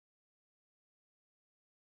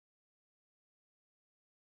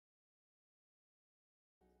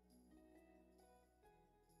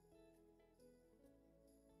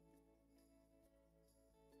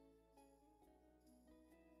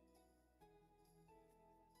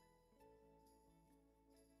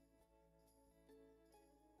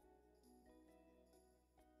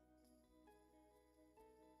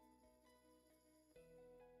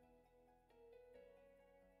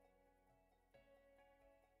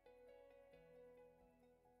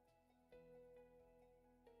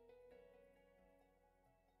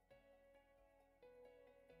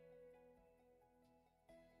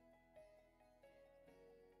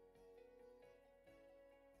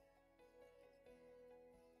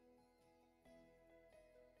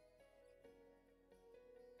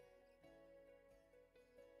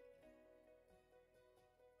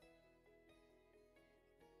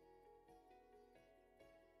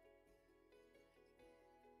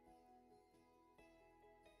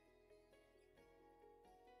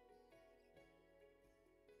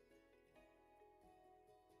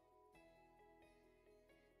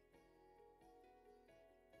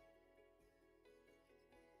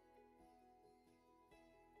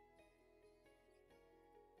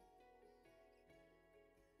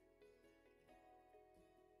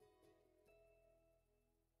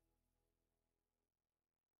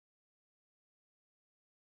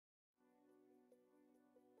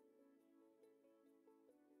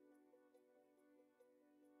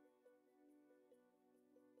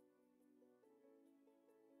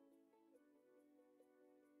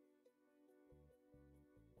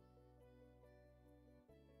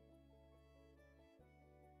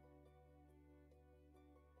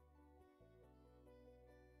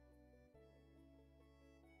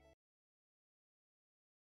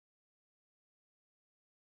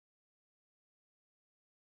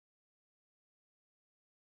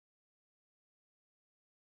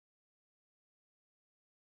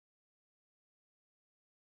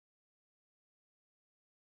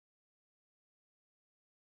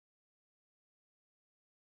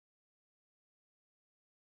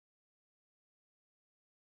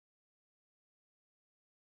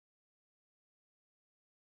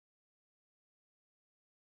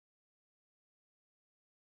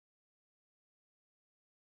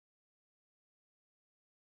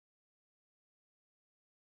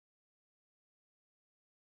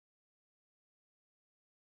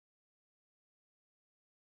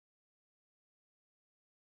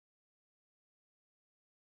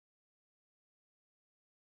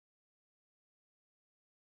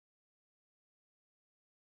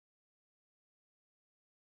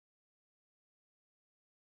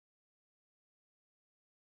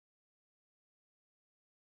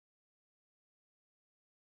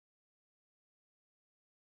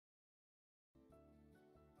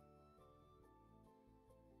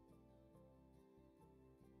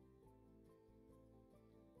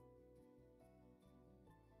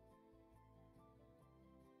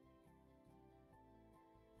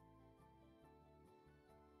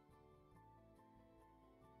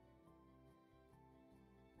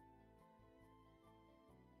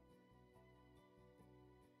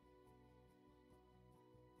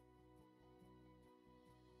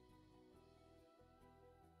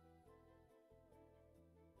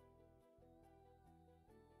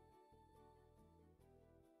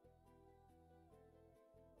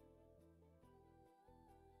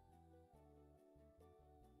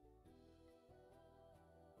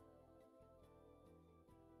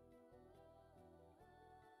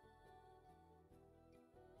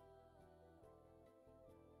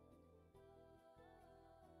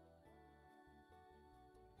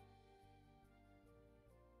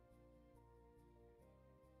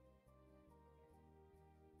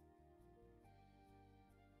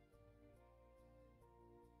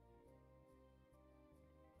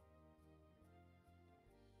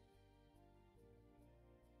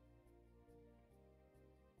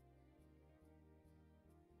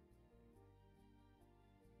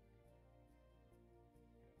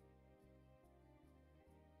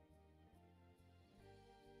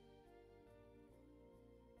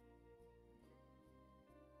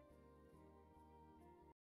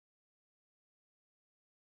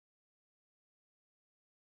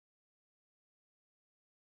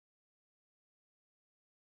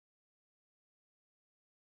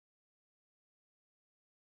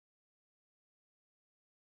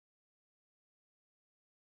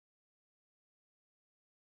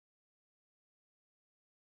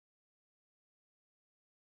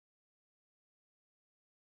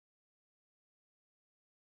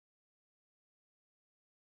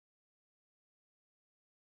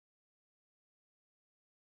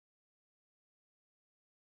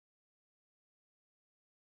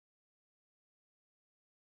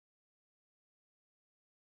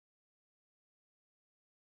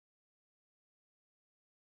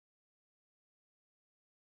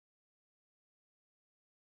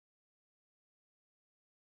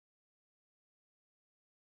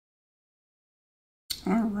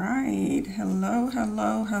All right. Hello,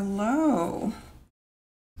 hello, hello.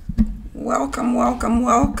 Welcome, welcome,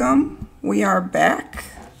 welcome. We are back.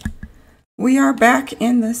 We are back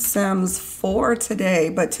in The Sims 4 today.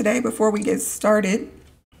 But today, before we get started,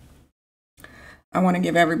 I want to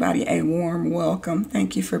give everybody a warm welcome.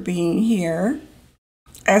 Thank you for being here.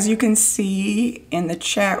 As you can see in the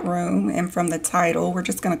chat room and from the title, we're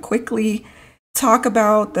just going to quickly talk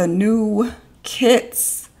about the new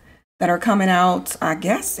kits that are coming out, I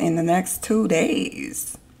guess, in the next 2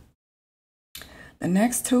 days. The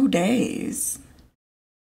next 2 days.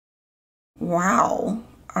 Wow.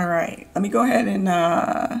 All right. Let me go ahead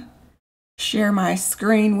and share my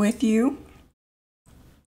screen with you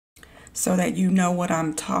so that you know what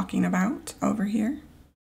I'm talking about over here.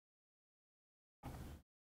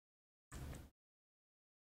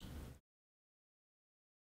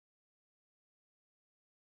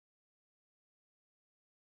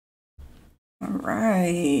 All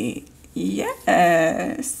right.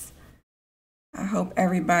 Yes. I hope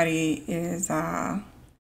everybody is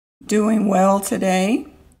doing well today.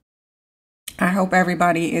 I hope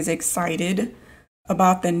everybody is excited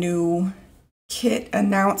about the new kit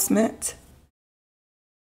announcement.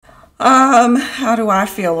 How do I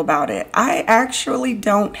feel about it? I actually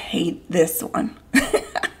don't hate this one.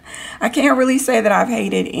 I can't really say that I've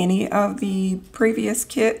hated any of the previous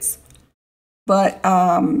kits, but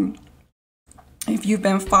if you've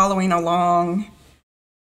been following along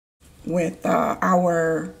with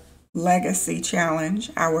our legacy challenge,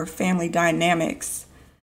 our family dynamics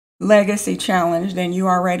legacy challenge, then you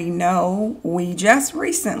already know we just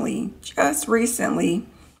recently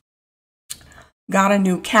got a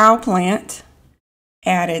new cow plant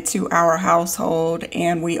added to our household,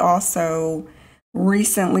 and we also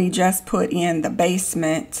recently just put in the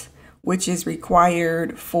basement, which is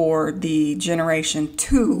required for the Generation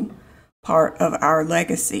 2 part of our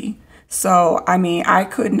legacy. So, I mean, I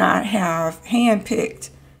could not have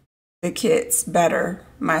handpicked the kits better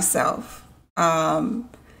myself,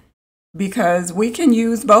 because we can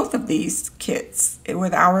use both of these kits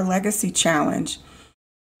with our legacy challenge.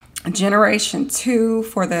 Generation 2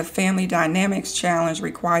 for the Family Dynamics Challenge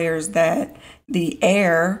requires that the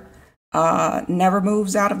heir never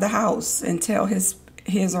moves out of the house until his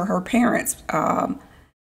or her parents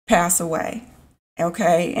pass away.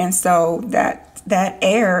 Okay, and so that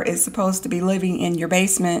heir is supposed to be living in your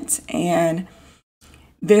basement, and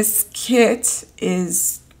this kit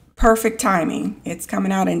is perfect timing. It's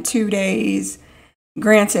coming out in 2 days.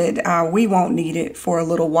 Granted, we won't need it for a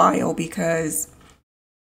little while because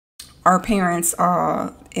our parents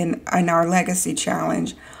in our legacy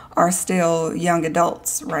challenge are still young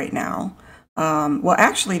adults right now. Well,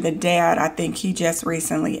 actually, the dad, I think he just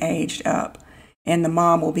recently aged up, and the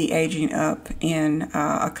mom will be aging up in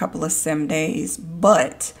a couple of sim days.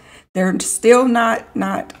 But they're still not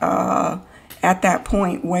at that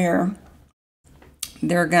point where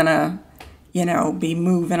they're gonna, be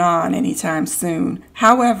moving on anytime soon.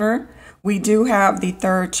 However, we do have the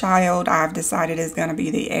third child I've decided is going to be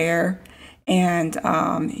the heir, and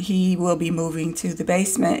he will be moving to the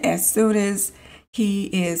basement as soon as he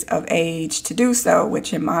is of age to do so,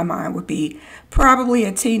 which in my mind would be probably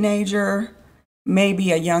a teenager,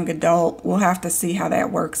 maybe a young adult. We'll have to see how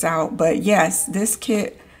that works out. But yes, this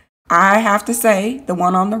kit, I have to say, the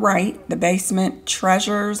one on the right, the Basement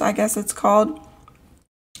Treasures, I guess it's called,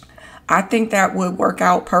 I think that would work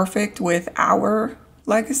out perfect with our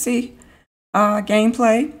legacy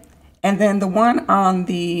gameplay. And then the one on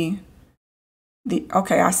the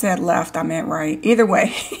okay, I said left, I meant right. Either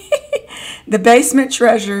way, the Basement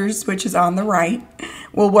Treasures, which is on the right,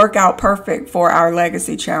 will work out perfect for our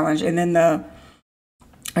legacy challenge. And then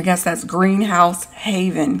I guess that's Greenhouse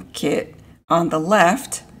Haven kit on the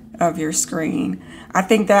left of your screen. I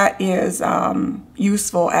think that is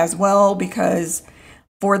useful as well, because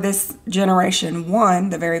for this Generation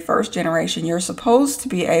 1, the very first generation, you're supposed to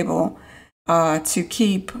be able to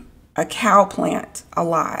keep a cow plant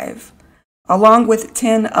alive, along with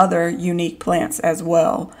 10 other unique plants as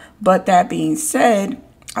well. But that being said,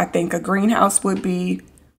 I think a greenhouse would be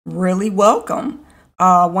really welcome.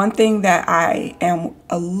 One thing that I am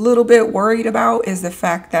a little bit worried about is the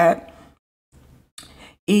fact that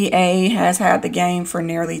EA has had the game for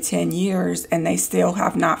nearly 10 years and they still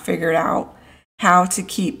have not figured out how to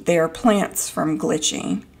keep their plants from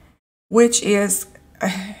glitching, which is,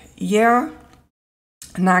 yeah,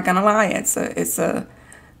 I'm not gonna lie, it's a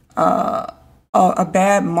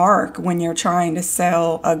bad mark when you're trying to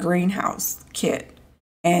sell a greenhouse kit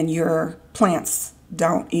and your plants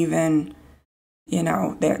don't even,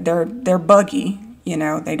 they're buggy,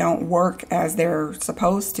 they don't work as they're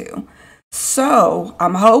supposed to. So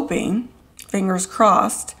I'm hoping, fingers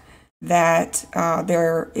crossed, that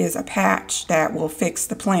there is a patch that will fix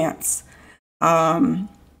the plants that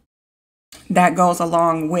goes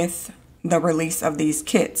along with the release of these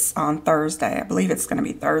kits on Thursday. I believe it's going to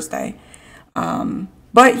be Thursday.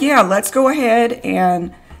 But yeah, let's go ahead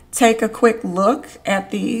and take a quick look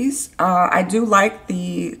at these. I do like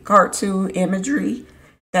the cartoon imagery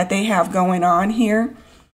that they have going on here.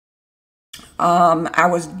 I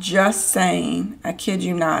was just saying, I kid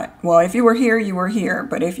you not. Well, if you were here, you were here.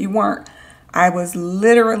 But if you weren't, I was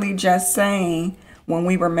literally just saying when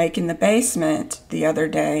we were making the basement the other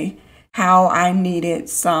day, how I needed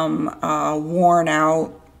some worn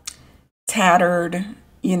out, tattered,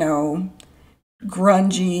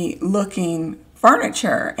 grungy looking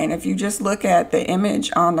furniture. And if you just look at the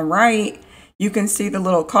image on the right, you can see the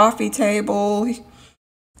little coffee table,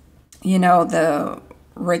 the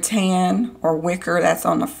rattan or wicker that's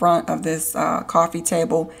on the front of this coffee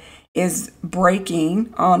table is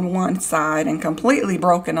breaking on one side and completely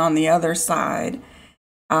broken on the other side.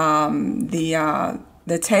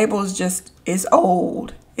 The table is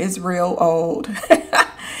old. It's real old.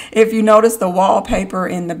 If you notice, the wallpaper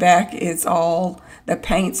in the back the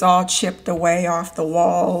paint's all chipped away off the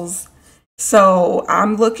walls. So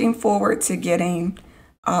I'm looking forward to getting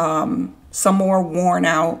some more worn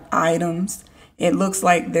out items. It looks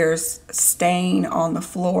like there's stain on the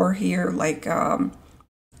floor here. Like, I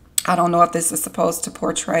don't know if this is supposed to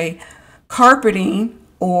portray carpeting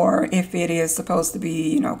or if it is supposed to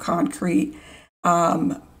be, concrete.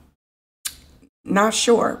 Not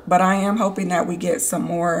sure, but I am hoping that we get some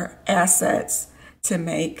more assets to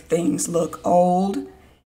make things look old,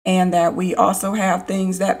 and that we also have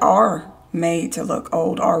things that are made to look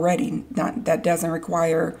old already, that doesn't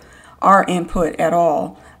require our input at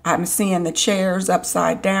all. I'm seeing the chairs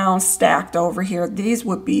upside down stacked over here. These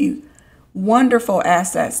would be wonderful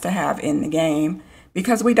assets to have in the game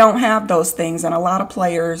because we don't have those things, and a lot of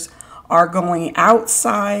players are going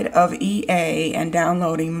outside of EA and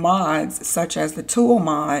downloading mods such as the tool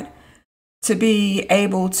mod to be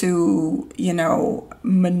able to,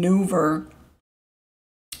 maneuver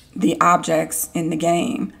the objects in the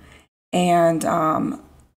game and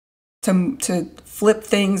to flip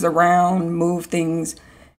things around, move things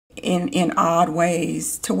in odd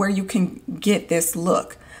ways to where you can get this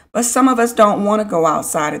look. But some of us don't want to go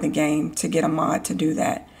outside of the game to get a mod to do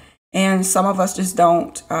that. And some of us just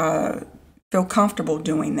don't feel comfortable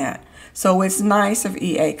doing that. So it's nice if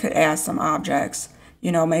EA could add some objects,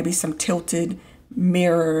 maybe some tilted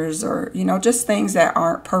mirrors or, just things that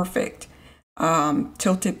aren't perfect.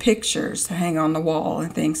 Tilted pictures to hang on the wall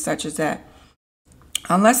and things such as that.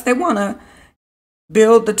 Unless they want to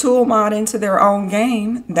build the tool mod into their own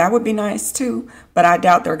game, that would be nice too. But I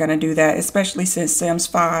doubt they're going to do that, especially since Sims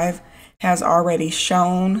 5 has already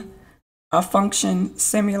shown a function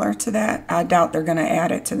similar to that. I doubt they're going to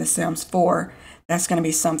add it to the Sims 4. That's going to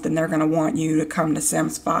be something they're going to want you to come to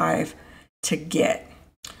Sims 5 to get.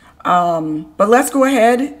 But let's go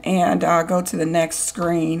ahead and go to the next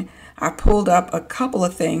screen. I pulled up a couple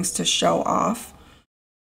of things to show off.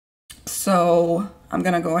 So I'm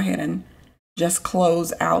going to go ahead and just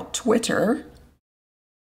close out Twitter.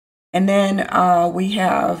 And then we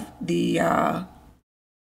have the,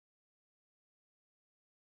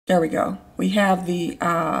 there we go. We have the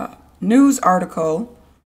news article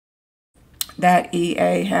that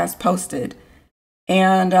EA has posted.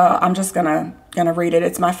 And I'm just gonna read it.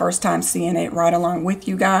 It's my first time seeing it right along with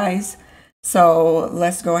you guys. So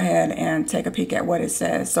let's go ahead and take a peek at what it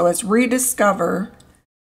says. So it's rediscover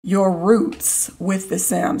your roots with The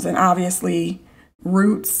Sims. And obviously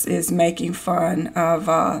roots is making fun of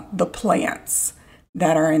the plants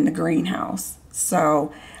that are in the greenhouse.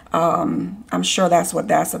 So I'm sure that's what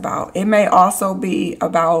that's about. It may also be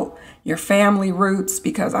about your family roots,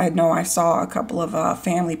 because I know I saw a couple of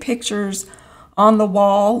family pictures on the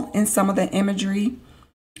wall in some of the imagery.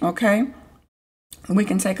 Okay, we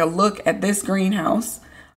can take a look at this greenhouse.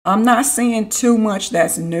 I'm not seeing too much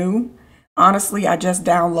that's new. Honestly, I just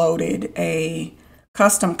downloaded a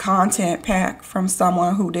custom content pack from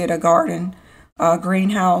someone who did a garden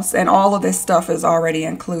greenhouse, and all of this stuff is already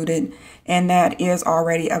included, and that is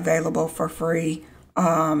already available for free.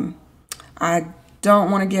 I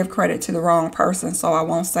don't want to give credit to the wrong person, so I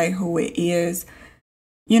won't say who it is.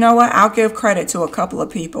 You know what? I'll give credit to a couple of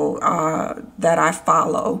people that I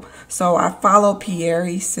follow. So I follow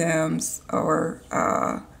Pierre Sims, or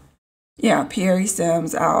Pierre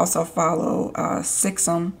Sims. I also follow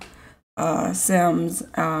Sixum Sims.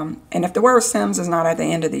 And if the word Sims is not at the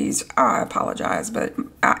end of these, I apologize. But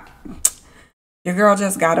Your girl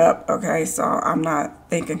just got up, okay? So I'm not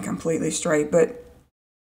thinking completely straight. But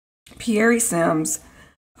Pierre Sims,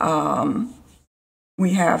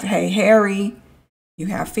 we have Hey Harry, you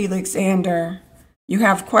have Felix Ander, you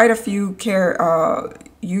have quite a few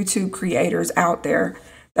YouTube creators out there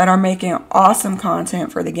that are making awesome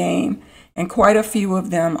content for the game, and quite a few of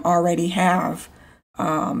them already have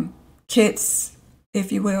kits,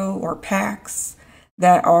 if you will, or packs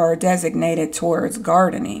that are designated towards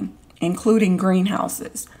gardening, including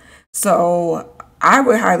greenhouses. So I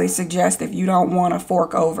would highly suggest, if you don't want to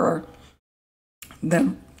fork over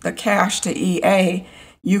the cash to EA,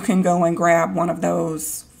 you can go and grab one of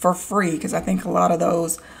those for free, because I think a lot of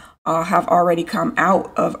those have already come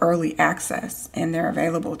out of early access and they're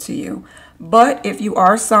available to you. But if you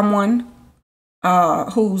are someone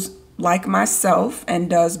who's like myself and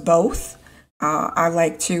does both, I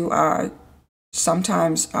like to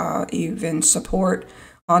sometimes even support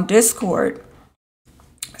on Discord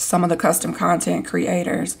some of the custom content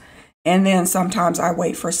creators. And then sometimes I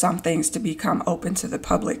wait for some things to become open to the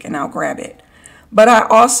public and I'll grab it. But I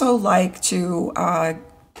also like to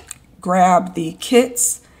grab the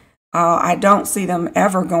kits. I don't see them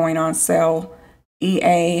ever going on sale.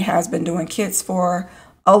 EA has been doing kits for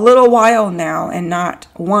a little while now, and not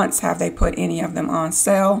once have they put any of them on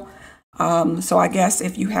sale. So I guess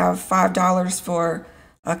if you have $5 for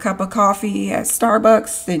a cup of coffee at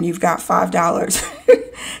Starbucks, then you've got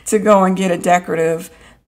 $5 to go and get a decorative,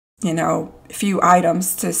 few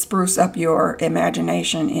items to spruce up your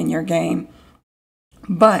imagination in your game.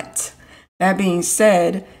 But that being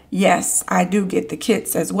said, yes, I do get the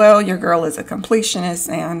kits as well. Your girl is a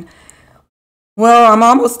completionist, and well, I'm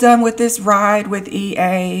almost done with this ride with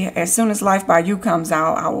EA. As soon as Life by You comes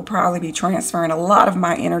out, I will probably be transferring a lot of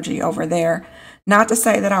my energy over there. Not to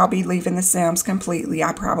say that I'll be leaving The Sims completely.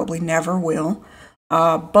 I probably never will.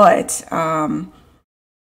 But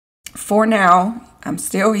for now, I'm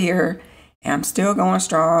still here and I'm still going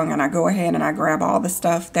strong. And I go ahead and I grab all the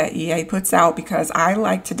stuff that EA puts out, because I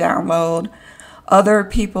like to download other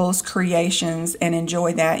people's creations and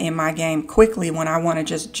enjoy that in my game quickly when I want to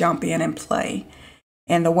just jump in and play.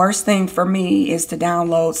 And the worst thing for me is to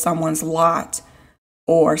download someone's lot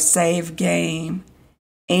or save game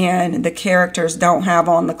and the characters don't have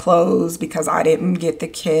on the clothes because I didn't get the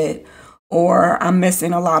kit, or I'm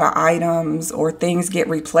missing a lot of items, or things get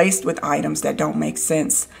replaced with items that don't make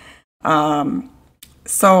sense.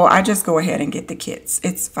 So I just go ahead and get the kits.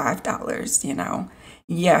 It's $5,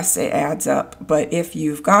 Yes, it adds up. But if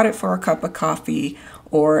you've got it for a cup of coffee,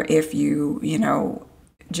 or if you,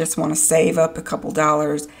 just want to save up a couple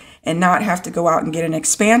dollars and not have to go out and get an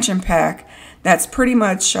expansion pack that's pretty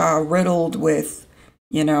much riddled with,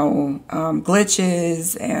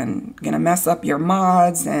 glitches and going to mess up your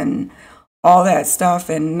mods and all that stuff.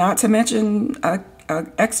 And not to mention, a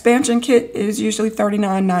expansion kit is usually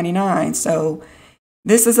 $39.99. So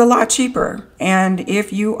this is a lot cheaper. And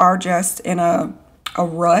if you are just in a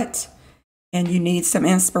rut and you need some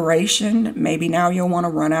inspiration, maybe now you'll want to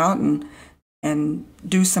run out and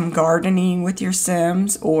do some gardening with your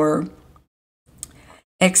Sims, or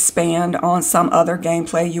expand on some other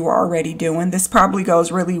gameplay you are already doing. This probably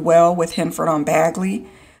goes really well with Henford on Bagley,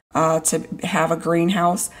 to have a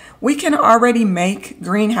greenhouse. We can already make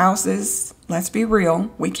greenhouses. Let's be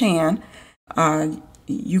real, we can.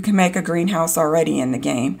 You can make a greenhouse already in the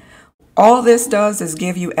game. All this does is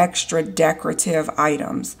give you extra decorative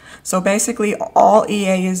items. So basically all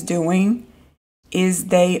EA is doing is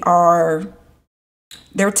they're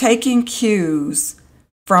taking cues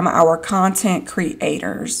from our content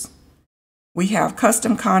creators. We have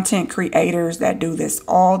custom content creators that do this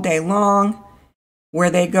all day long, where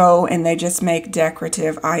they go and they just make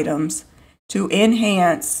decorative items to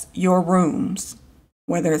enhance your rooms,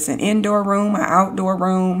 whether it's an indoor room, an outdoor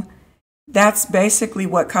room. That's basically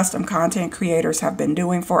what custom content creators have been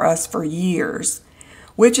doing for us for years,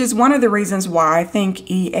 which is one of the reasons why I think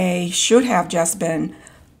EA should have just been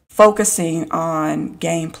focusing on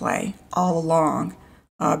gameplay all along,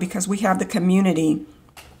 because we have the community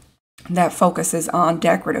that focuses on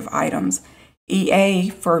decorative items. EA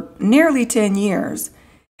for nearly 10 years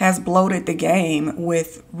has bloated the game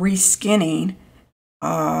with reskinning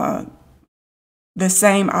the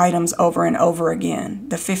same items over and over again.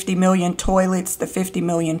 The 50 million toilets, the 50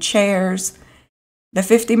 million chairs, the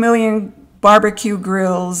 50 million barbecue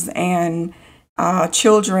grills, and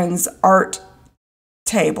children's art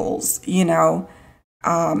tables.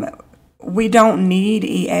 We don't need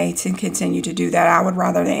EA to continue to do that. I would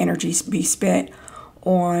rather the energy be spent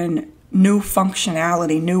on new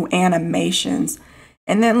functionality, new animations,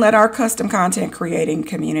 and then let our custom content creating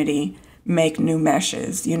community make new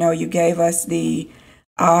meshes. You know, you gave us the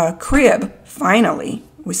crib, finally.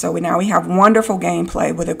 So now we have wonderful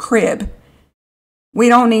gameplay with a crib. We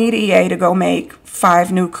don't need EA to go make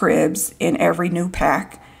 5 new cribs in every new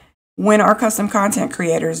pack when our custom content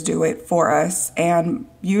creators do it for us, and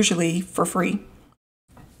usually for free.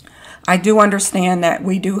 I do understand that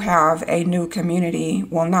we do have a new community.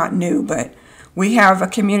 Well, not new, but we have a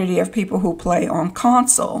community of people who play on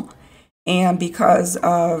console. And because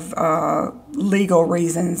of legal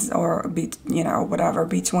reasons or, whatever,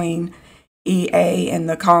 between EA and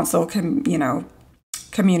the console,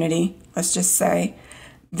 community, let's just say,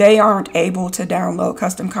 they aren't able to download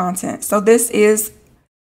custom content. So this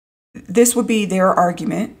would be their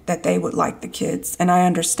argument, that they would like the kids, and I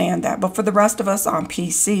understand that. But for the rest of us on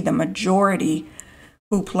PC, the majority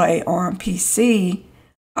who play on PC,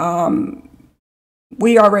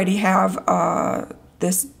 we already have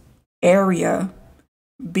this area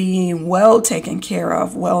being well taken care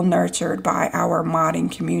of, well nurtured by our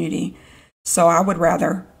modding community. So I would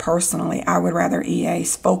rather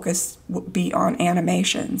EA's focus would be on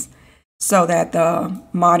animations, so that the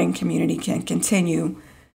modding community can continue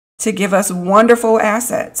to give us wonderful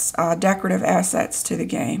assets, decorative assets to the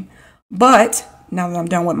game. But now that I'm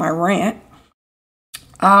done with my rant,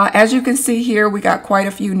 as you can see here, we got quite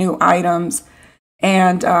a few new items,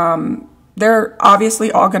 and they're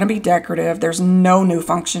obviously all going to be decorative. There's no new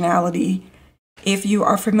functionality. If you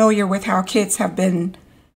are familiar with how kits have been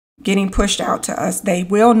getting pushed out to us, they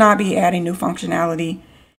will not be adding new functionality.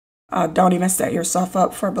 Don't even set yourself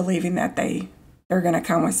up for believing that they're going to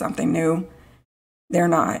come with something new. They're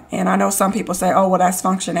not. And I know some people say, oh, well, that's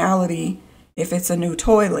functionality if it's a new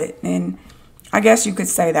toilet. And I guess you could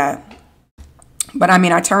say that. But I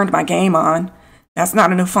mean, I turned my game on. That's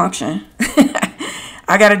not a new function.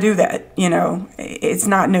 I got to do that. You know, it's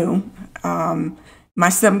not new. My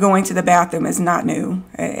sim going to the bathroom is not new.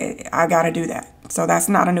 I got to do that. So that's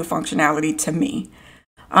not a new functionality to me.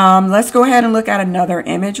 Let's go ahead and look at another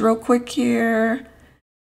image real quick here.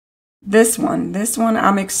 This one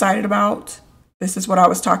I'm excited about. This is what I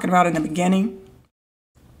was talking about in the beginning,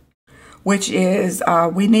 which is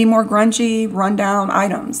we need more grungy rundown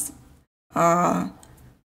items. And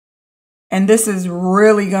this is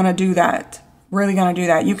really going to do that. Really going to do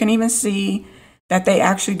that. You can even see that they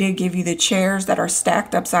actually did give you the chairs that are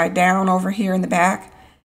stacked upside down over here in the back.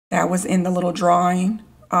 That was in the little drawing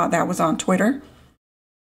that was on Twitter.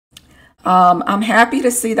 I'm happy to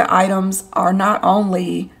see the items are not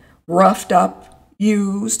only roughed up,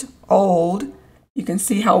 used, old. You can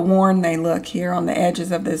see how worn they look here on the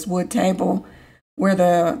edges of this wood table, where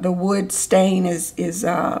the wood stain is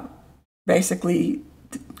basically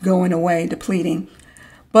going away, depleting.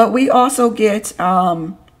 But we also get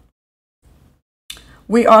items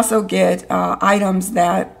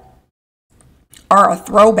that are a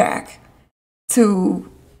throwback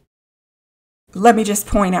to, let me just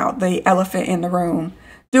point out the elephant in the room.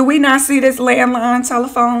 Do we not see this landline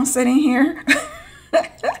telephone sitting here?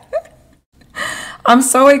 I'm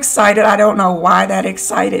so excited. I don't know why that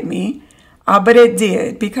excited me, but it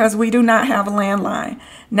did, because we do not have a landline.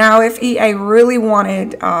 Now, if EA really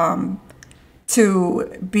wanted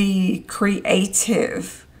to be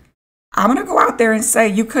creative, I'm going to go out there and say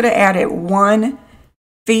you could have added one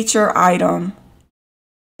feature item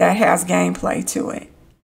that has gameplay to it.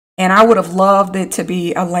 And I would have loved it to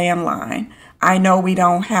be a landline. I know we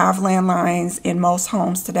don't have landlines in most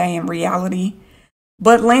homes today in reality,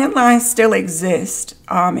 but landlines still exist.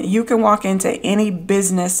 You can walk into any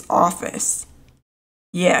business office,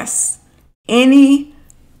 yes, any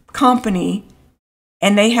company,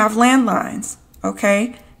 and they have landlines,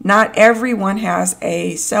 okay? Not everyone has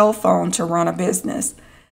a cell phone to run a business.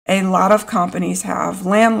 A lot of companies have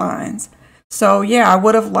landlines. So yeah, I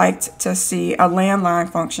would have liked to see a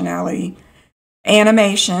landline functionality,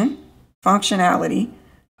 animation functionality,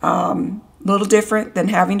 little different than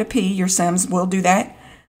having to pee. Your Sims will do that.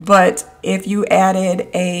 But if you added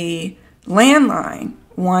a landline,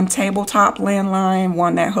 one tabletop landline,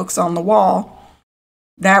 one that hooks on the wall,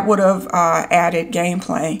 that would have added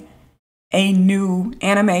gameplay, a new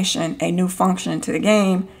animation, a new function to the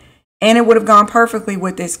game. And it would have gone perfectly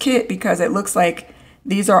with this kit, because it looks like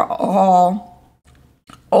these are all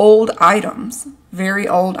old items, very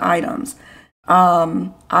old items.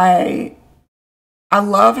 I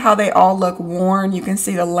love how they all look worn. You can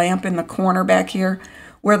see the lamp in the corner back here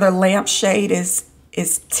where the lamp shade is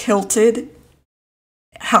tilted.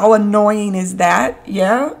 How annoying is that?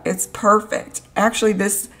 Yeah, it's perfect. Actually,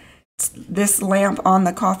 this lamp on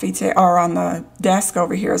the coffee table or on the desk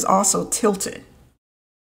over here is also tilted.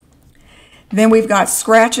 Then we've got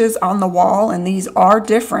scratches on the wall, and these are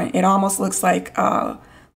different. It almost looks like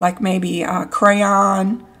maybe a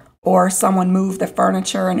crayon, or someone moved the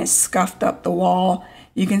furniture and it scuffed up the wall.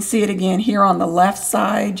 You can see it again here on the left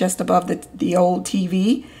side, just above the old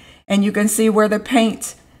TV. And you can see where the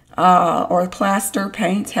paint or plaster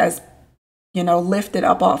paint has, lifted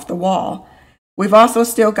up off the wall. We've also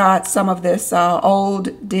still got some of this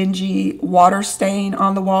old dingy water stain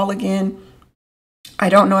on the wall again. I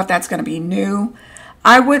don't know if that's going to be new.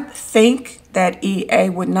 I would think that EA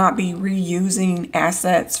would not be reusing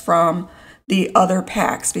assets from the other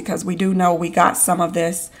packs, because we do know we got some of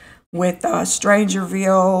this with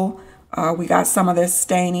Strangerville. We got some of this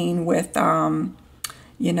staining with, what's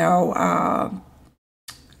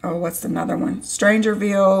another one?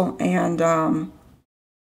 Strangerville and,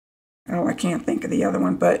 I can't think of the other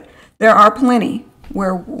one, but there are plenty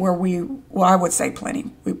where I would say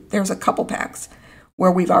plenty. There's a couple packs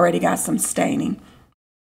where we've already got some staining.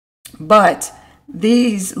 But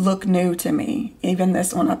these look new to me. Even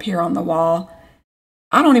this one up here on the wall.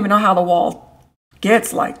 I don't even know how the wall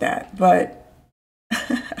gets like that, but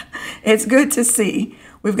it's good to see.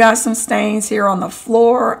 We've got some stains here on the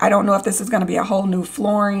floor. I don't know if this is going to be a whole new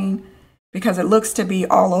flooring, because it looks to be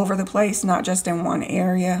all over the place, not just in one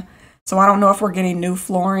area. So I don't know if we're getting new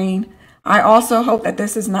flooring. I also hope that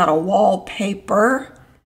this is not a wallpaper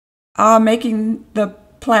making the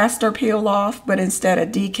plaster peel off, but instead a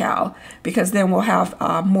decal, because then we'll have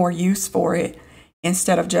more use for it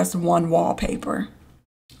instead of just one wallpaper.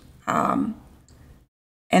 And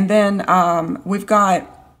then we've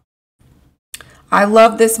got, I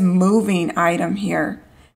love this moving item here,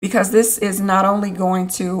 because this is not only going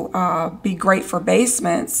to be great for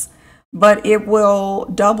basements, but it will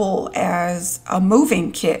double as a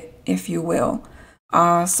moving kit, if you will.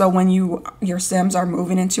 So when your Sims are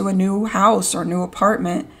moving into a new house or new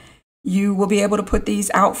apartment, you will be able to put these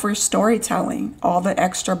out for storytelling, all the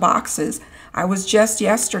extra boxes. I was just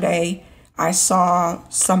yesterday, I saw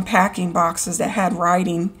some packing boxes that had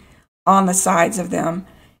writing on the sides of them,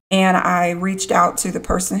 and I reached out to the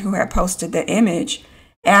person who had posted the image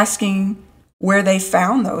asking where they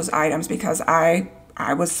found those items, because I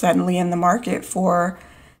was suddenly in the market for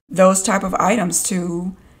those type of items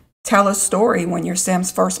to tell a story when your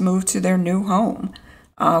Sims first moved to their new home.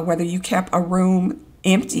 Whether you kept a room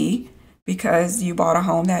empty because you bought a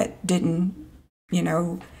home that didn't,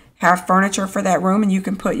 have furniture for that room, and you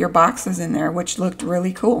can put your boxes in there, which looked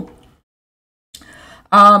really cool.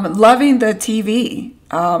 Loving the TV.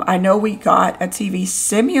 I know we got a TV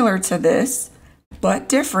similar to this, but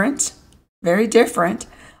different, very different.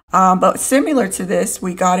 But similar to this,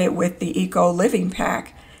 we got it with the Eco Living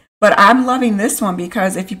Pack. But I'm loving this one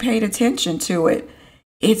because if you paid attention to it,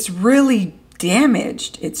 it's really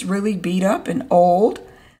damaged. It's really beat up and old.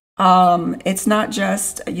 It's not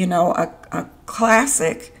just, a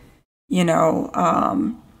classic,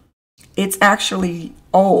 it's actually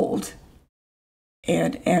old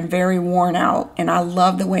and very worn out. And I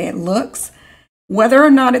love the way it looks. Whether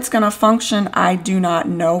or not it's going to function, I do not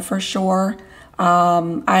know for sure.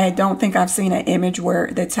 I don't think I've seen an image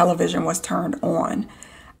where the television was turned on.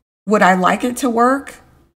 Would I like it to work?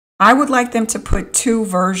 I would like them to put 2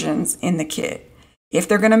 versions in the kit. If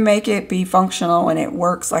they're going to make it be functional and it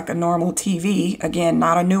works like a normal TV, again,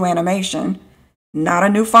 not a new animation, not a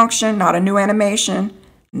new function, not a new animation,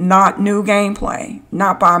 not new gameplay,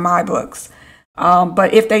 not by my books.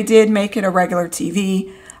 But if they did make it a regular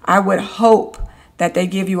TV, I would hope that they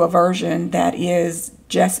give you a version that is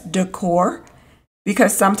just decor,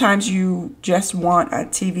 because sometimes you just want a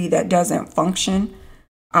TV that doesn't function.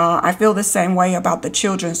 I feel the same way about the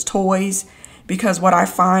children's toys, because what I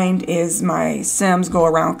find is my Sims go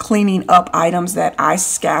around cleaning up items that I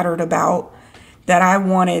scattered about, that I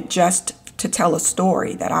wanted just to tell a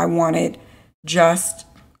story, that I wanted just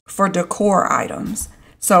for decor items.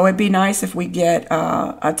 So it'd be nice if we get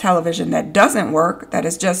a television that doesn't work, that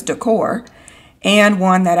is just decor, and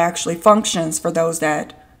one that actually functions for those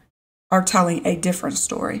that are telling a different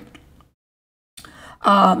story.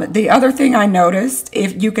 The other thing I noticed,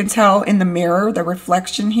 if you can tell in the mirror, the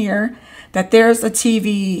reflection here, that there's a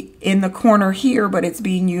TV in the corner here, but it's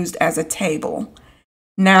being used as a table.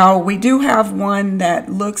 Now, we do have one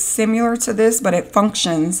that looks similar to this, but it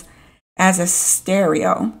functions as a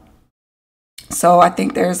stereo. So I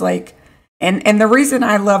think there's like, and the reason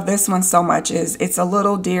I love this one so much is it's a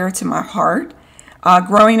little dear to my heart.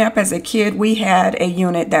 Growing up as a kid, we had a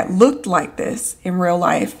unit that looked like this in real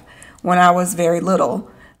life when I was very little.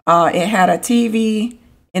 It had a TV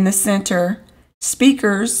in the center,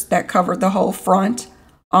 speakers that covered the whole front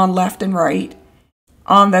on left and right.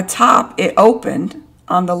 On the top, it opened.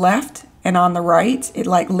 On the left, and on the right, it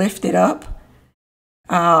like lifted up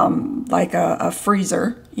like a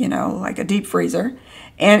freezer, you know, like a deep freezer.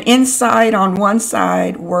 And inside on one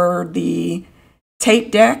side were the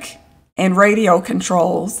tape deck and radio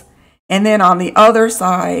controls. And then on the other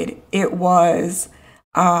side, it was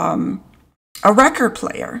a record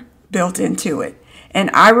player built into it.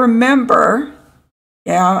 And I remember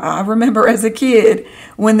as a kid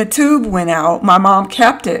when the tube went out, my mom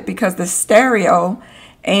kept it because the stereo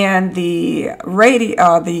and the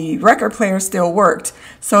record player still worked.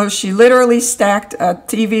 So she literally stacked a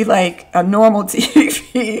TV like a normal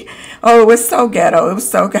TV. Oh, it was so ghetto. It was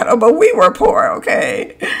so ghetto. But we were poor,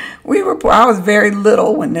 okay? We were poor. I was very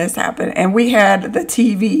little when this happened. And we had the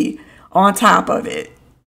TV on top of it.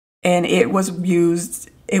 And it was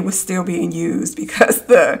used. It was still being used because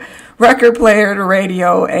the record player, the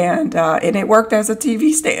radio, and it worked as a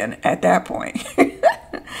TV stand at that point.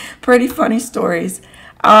 Pretty funny stories.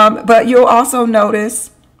 But you'll also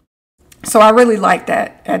notice, so I really like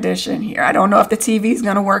that addition here. I don't know if the TV is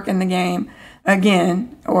going to work in the game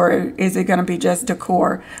again, or is it going to be just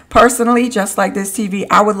decor. Personally, just like this TV,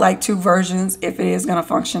 I would like 2 versions if it is going to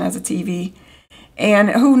function as a TV.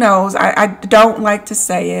 And who knows, I don't like to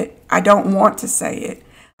say it. I don't want to say it.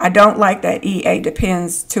 I don't like that EA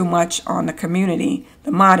depends too much on the community, the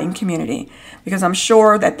modding community, because I'm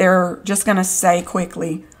sure that they're just going to say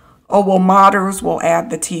quickly, oh, well, modders will add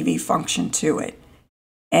the TV function to it.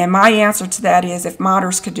 And my answer to that is, if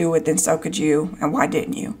modders could do it, then so could you. And why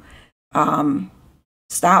didn't you?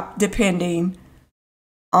 Stop depending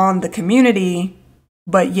on the community,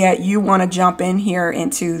 but yet you want to jump in here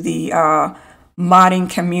into the modding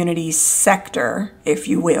community sector, if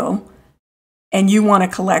you will, and you want to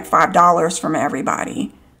collect $5 from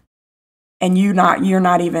everybody, and you're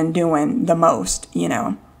not even doing the most, you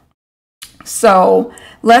know. So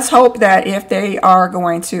let's hope that if they are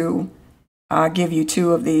going to give you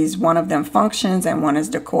 2 of these, one of them functions and one is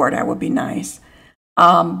decor, that would be nice.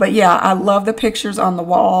 But yeah, I love the pictures on the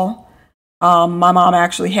wall. My mom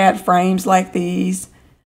actually had frames like these.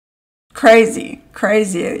 Crazy.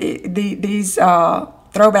 These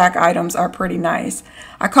throwback items are pretty nice.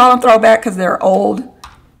 I call them throwback because they're old,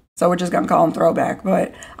 so we're just going to call them throwback.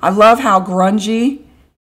 But I love how grungy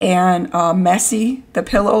and messy the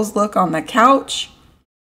pillows look on the couch.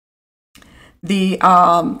 The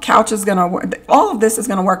couch is all of this is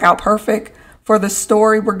going to work out perfect for the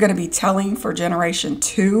story we're going to be telling for Generation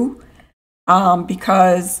 2.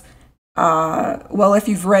 Because, well, if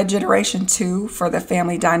you've read Generation 2 for the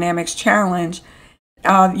Family Dynamics Challenge,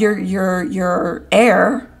 your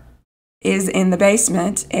heir is in the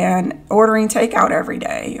basement and ordering takeout every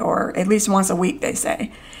day, or at least once a week, they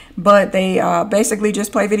say. But they basically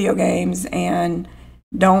just play video games and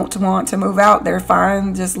don't want to move out. They're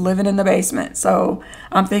fine just living in the basement. So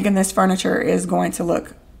I'm thinking this furniture is going to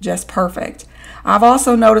look just perfect. I've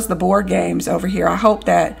also noticed the board games over here. I hope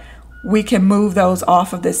that we can move those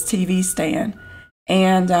off of this TV stand.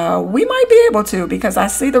 And we might be able to, because I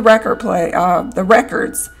see the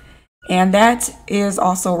records, and that is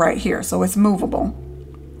also right here. So it's movable.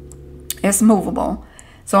 It's movable.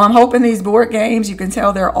 So I'm hoping these board games, you can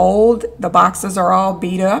tell they're old. The boxes are all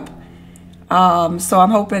beat up. So I'm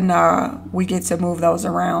hoping we get to move those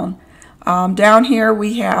around. Down here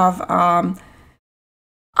we have, I'm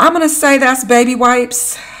going to say that's baby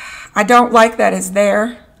wipes. I don't like that it's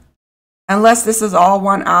there, unless this is all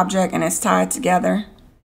one object and it's tied together,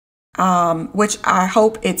 which I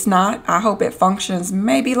hope it's not. I hope it functions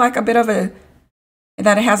maybe like a bit of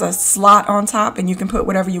that it has a slot on top and you can put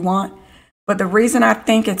whatever you want. But the reason I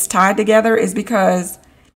think it's tied together is because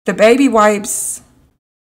the baby wipes,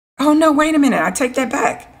 oh no, wait a minute, I take that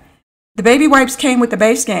back. The baby wipes came with the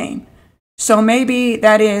base game. So maybe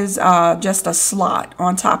that is just a slot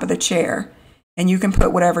on top of the chair and you can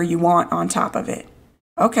put whatever you want on top of it.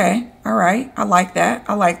 Okay, all right, I like that.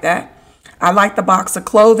 I like that. I like the box of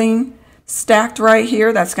clothing stacked right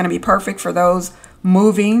here. That's going to be perfect for those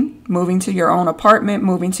moving to your own apartment,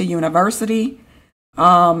 moving to university.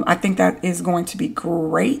 I think that is going to be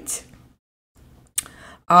great.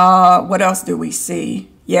 What else do we see?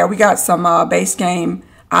 Yeah, we got some base game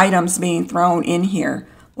items being thrown in here,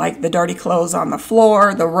 like the dirty clothes on the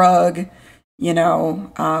floor, the rug, you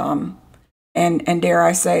know, and dare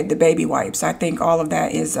I say the baby wipes. I think all of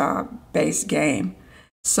that is base game.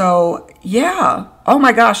 So yeah, oh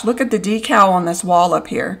my gosh, look at the decal on this wall up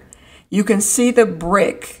here. You can see the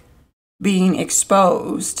brick being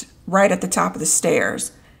exposed right at the top of the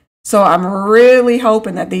stairs. So I'm really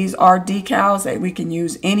hoping that these are decals that we can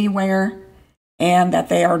use anywhere and that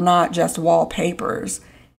they are not just wallpapers.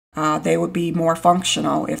 They would be more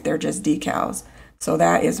functional if they're just decals. So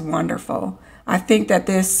that is wonderful. I think that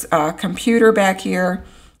this computer back here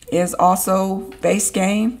is also base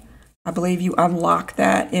game. I believe you unlock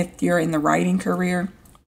that if you're in the writing career.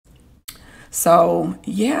 So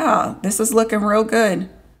yeah, this is looking real good.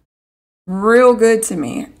 Real good to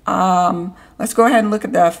me. Let's go ahead and look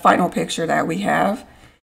at the final picture that we have.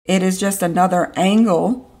 It is just another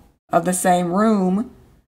angle of the same room,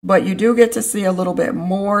 but you do get to see a little bit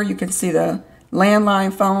more. You can see the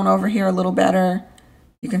landline phone over here a little better.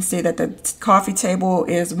 You can see that the coffee table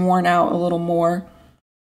is worn out a little more.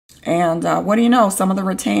 And what do you know? Some of the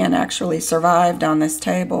rattan actually survived on this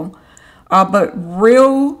table.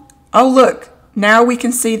 Oh look, now we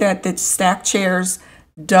can see that the stack chairs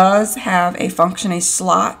does have a functioning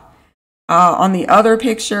slot. On the other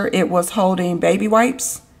picture, it was holding baby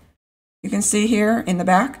wipes. You can see here in the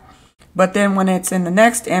back. But then when it's in the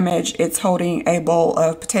next image, it's holding a bowl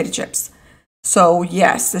of potato chips. So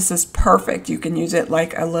yes, this is perfect. You can use it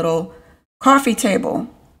like a little coffee table.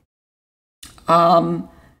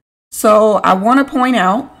 So I want to point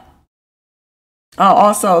out,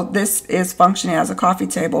 also this is functioning as a coffee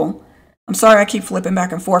table. I'm sorry I keep flipping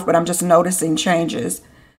back and forth, but I'm just noticing changes.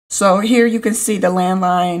 So here you can see the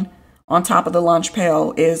landline on top of the lunch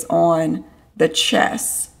pail is on the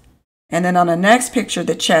chest. And then on the next picture,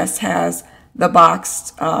 the chest has the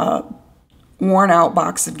boxed, worn out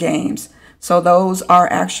box of games. So those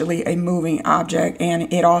are actually a moving object,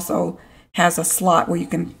 and it also has a slot where you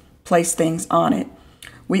can place things on it.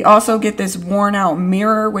 We also get this worn out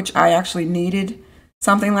mirror, which I actually needed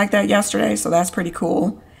something like that yesterday, so that's pretty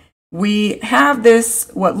cool. We have this,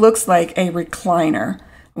 what looks like a recliner.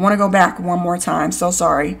 I want to go back one more time, so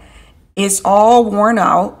sorry. It's all worn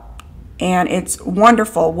out, and it's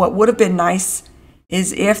wonderful. What would have been nice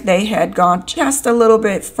is if they had gone just a little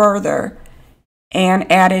bit further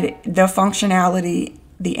and added the functionality,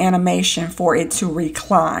 the animation for it to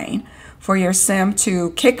recline, for your sim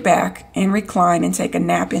to kick back and recline and take a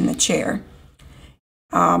nap in the chair.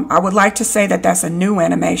 I would like to say that that's a new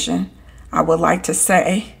animation. I would like to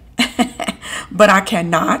say, but I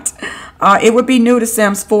cannot. It would be new to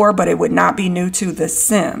Sims 4, but it would not be new to The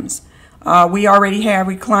Sims. We already have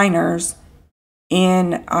recliners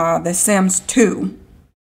in The Sims 2.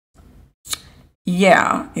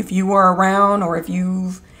 Yeah, if you were around or if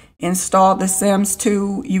you've installed The Sims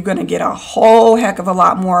 2, you're going to get a whole heck of a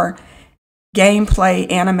lot more gameplay,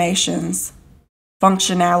 animations,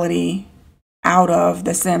 functionality out of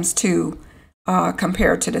The Sims 2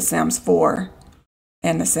 compared to The Sims 4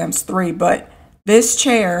 and The Sims 3. But this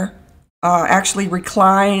chair actually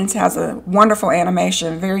reclines, has a wonderful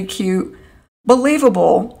animation, very cute,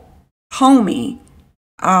 believable, homey,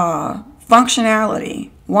 functionality.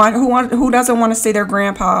 Who doesn't want to see their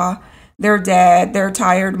grandpa, their dad, their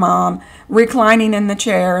tired mom reclining in the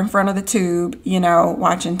chair in front of the tube, you know,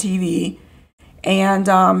 watching TV? And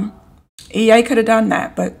EA could have done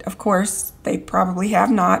that, but of course they probably have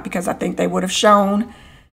not, because I think they would have shown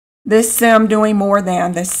this sim doing more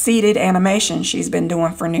than the seated animation she's been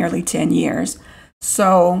doing for nearly 10 years.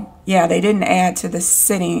 So yeah, they didn't add to the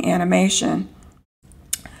sitting animation.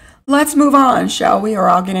 Let's move on, shall we? Or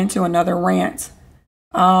I'll get into another rant.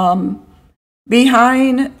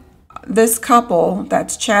 Behind this couple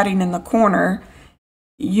that's chatting in the corner,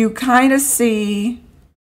 you kind of see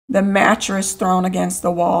the mattress thrown against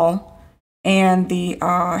the wall and the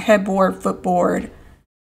headboard, footboard,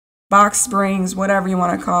 box springs, whatever you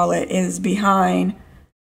want to call it, is behind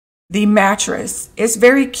the mattress. It's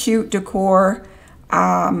very cute decor.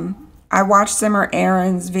 I watched Simmer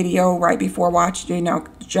Aaron's video right before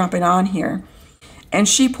jumping on here, and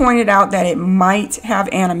she pointed out that it might have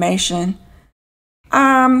animation.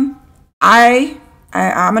 I'm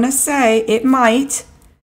gonna say it might,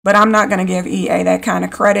 but I'm not gonna give EA that kind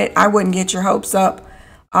of credit. I wouldn't get your hopes up.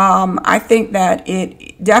 I think that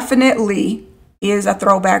it definitely is a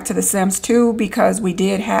throwback to The Sims 2, because we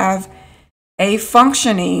did have a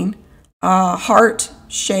functioning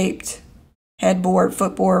heart-shaped headboard,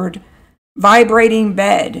 footboard, vibrating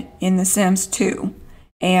bed in The Sims 2.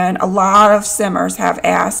 And a lot of Simmers have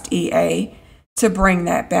asked EA to bring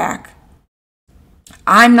that back.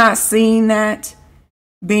 I'm not seeing that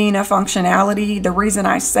being a functionality. The reason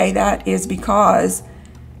I say that is because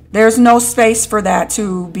there's no space for that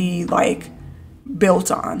to be like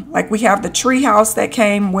built on. Like, we have the treehouse that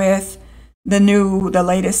came with the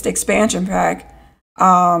latest expansion pack.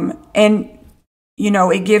 And you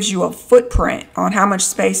know, it gives you a footprint on how much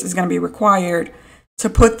space is going to be required to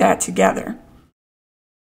put that together.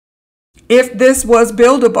 If this was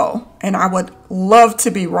buildable, and I would love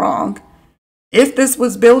to be wrong, if this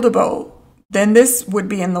was buildable, then this would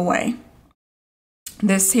be in the way.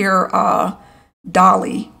 This here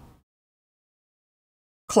dolly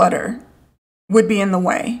clutter would be in the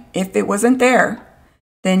way. If it wasn't there,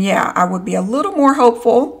 then yeah, I would be a little more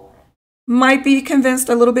hopeful, might be convinced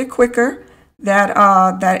a little bit quicker that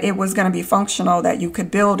that it was going to be functional, that you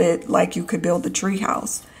could build it like you could build the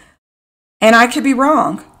treehouse. And I could be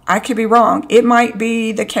wrong. I could be wrong. It might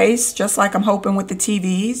be the case, just like I'm hoping with the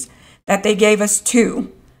TVs, that they gave us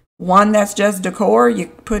two. One that's just decor, you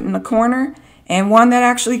put in the corner, and one that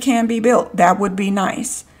actually can be built. That would be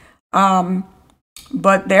nice.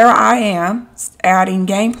 But there I am adding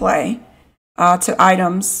gameplay to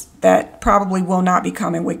items that probably will not be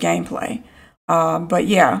coming with gameplay. But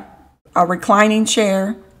yeah, a reclining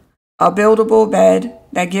chair, a buildable bed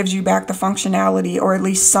that gives you back the functionality, or at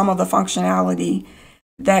least some of the functionality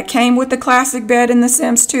that came with the classic bed in The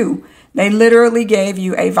Sims 2. They literally gave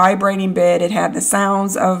you a vibrating bed. It had the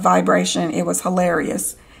sounds of vibration. It was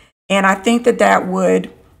hilarious. And I think that that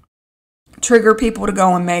would trigger people to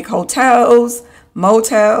go and make hotels,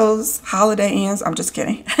 motels, Holiday Inns. I'm just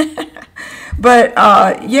kidding. But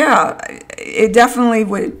yeah, it definitely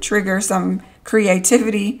would trigger some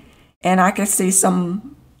creativity. And I could see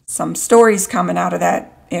some stories coming out of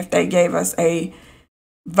that if they gave us a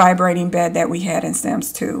vibrating bed that we had in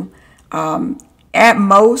Sims 2. At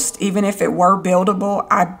most, even if it were buildable,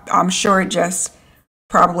 I'm sure it just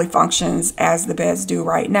probably functions as the beds do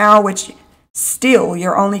right now, which still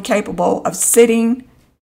you're only capable of sitting,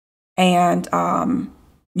 and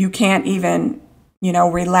you can't even,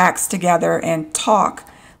 relax together and talk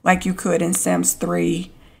like you could in Sims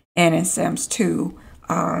 3 and in Sims 2.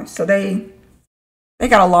 So they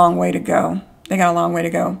got a long way to go. They got a long way to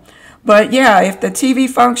go. But yeah, if the TV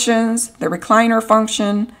functions, the recliner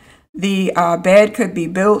function, the bed could be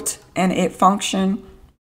built and it function,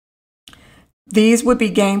 these would be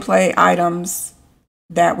gameplay items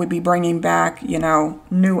that would be bringing back,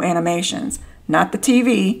 new animations. Not the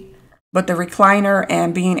TV, but the recliner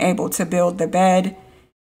and being able to build the bed.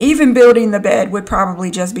 Even building the bed would probably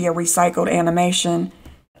just be a recycled animation,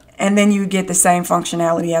 and then you get the same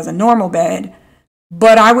functionality as a normal bed.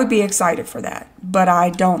 But I would be excited for that. But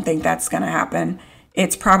I don't think that's going to happen.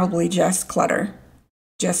 It's probably just clutter,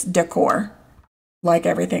 just decor, like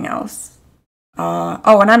everything else.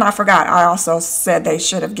 Oh, and I forgot. I also said they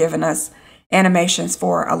should have given us animations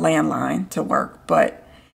for a landline to work. But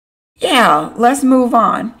yeah, let's move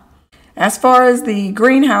on. As far as the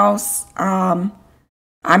greenhouse, what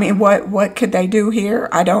could they do here?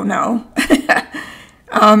 I don't know.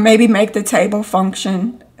 Maybe make the table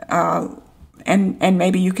function, and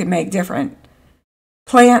maybe you could make different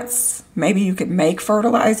plants. Maybe you could make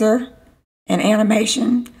fertilizer and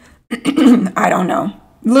animation. I don't know.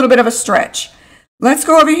 A little bit of a stretch. Let's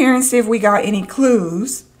go over here and see if we got any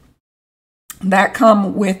clues that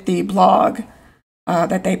come with the blog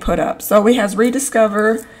that they put up. So we has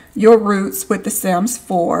rediscover your roots with The Sims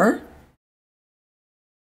 4.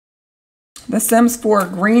 The Sims 4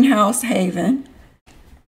 Greenhouse Haven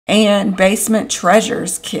and Basement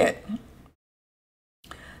Treasures Kit.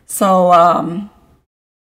 So I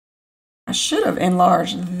should have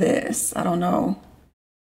enlarged this. I don't know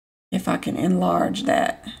if I can enlarge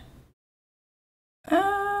that.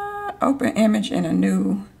 Open image in a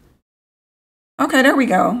new. Okay, there we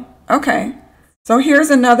go. Okay, so here's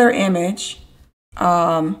another image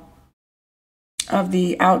of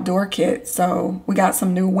the outdoor kit. So we got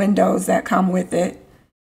some new windows that come with it,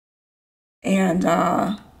 and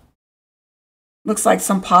looks like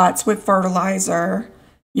some pots with fertilizer.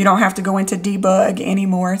 You don't have to go into debug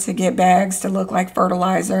anymore to get bags to look like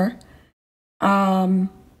fertilizer.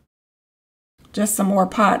 Just some more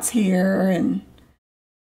pots here, and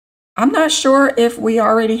I'm not sure if we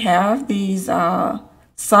already have these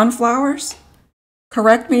sunflowers.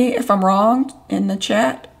 Correct me if I'm wrong in the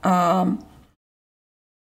chat. I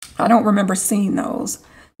don't remember seeing those.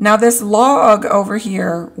 Now this log over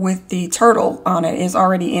here with the turtle on it is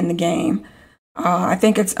already in the game. I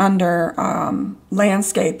think it's under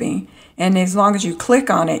landscaping, and as long as you click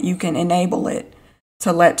on it, you can enable it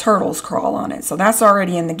to let turtles crawl on it. So that's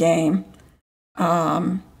already in the game.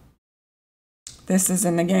 This is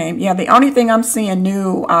in the game. Yeah, the only thing I'm seeing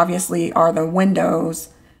new, obviously, are the windows,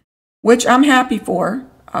 which I'm happy for.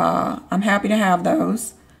 I'm happy to have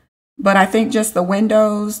those. But I think just the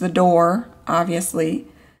windows, the door, obviously.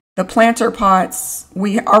 The planter pots,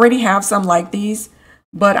 we already have some like these,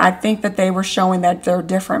 but I think that they were showing that they're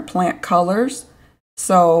different plant colors.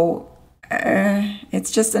 So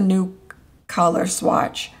it's just a new color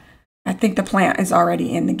swatch. I think the plant is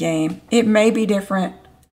already in the game. It may be different,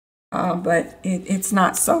 but it's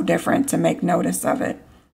not so different to make notice of it.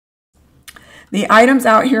 The items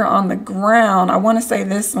out here on the ground, I want to say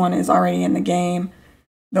this one is already in the game.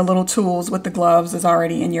 The little tools with the gloves is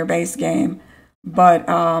already in your base game. But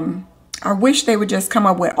I wish they would just come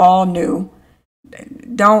up with all new.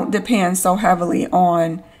 Don't depend so heavily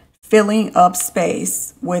on filling up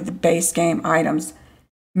space with base game items.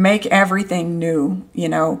 Make everything new, you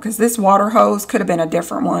know, because this water hose could have been a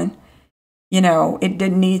different one. You know, it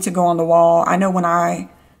didn't need to go on the wall. I know when I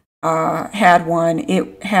had one,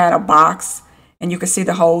 it had a box and you could see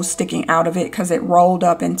the hose sticking out of it because it rolled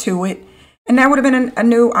up into it. And that would have been a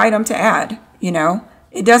new item to add, you know.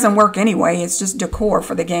 It doesn't work anyway. It's just decor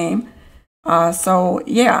for the game. So,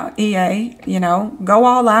 yeah, EA, you know, go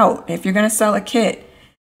all out. If you're going to sell a kit,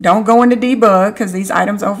 don't go into debug because these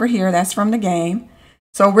items over here, that's from the game.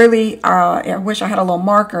 So really, I wish I had a little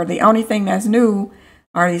marker. The only thing that's new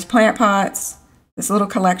are these plant pots, this little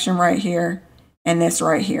collection right here, and this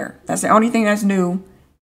right here. That's the only thing that's new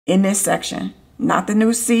in this section. Not the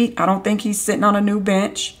new seat. I don't think he's sitting on a new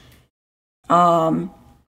bench. So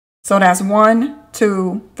that's 1,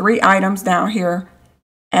 2, 3 items down here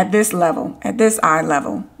at this level, at this eye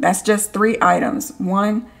level. That's just 3 items.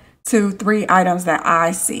 1, 2, 3 items that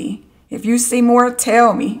I see. If you see more,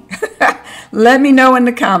 tell me. Let me know in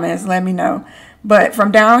the comments. Let me know. But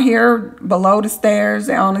from down here below the stairs,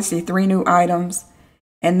 I only see 3 new items.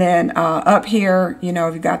 And then up here, you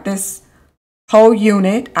know, you've got this whole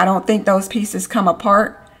unit. I don't think those pieces come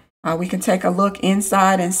apart. We can take a look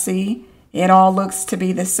inside and see. It all looks to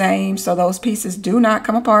be the same. So those pieces do not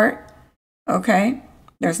come apart. Okay.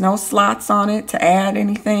 There's no slots on it to add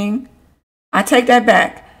anything. I take that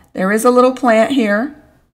back. There is a little plant here.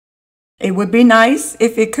 It would be nice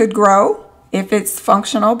if it could grow, if it's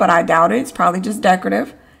functional, but I doubt it. It's probably just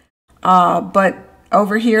decorative. But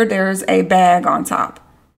over here, there's a bag on top.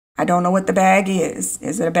 I don't know what the bag is.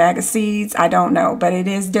 Is it a bag of seeds? I don't know, but it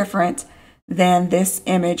is different than this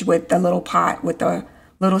image with the little pot with the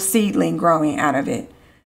little seedling growing out of it.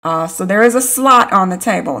 So there is a slot on the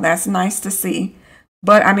table. That's nice to see.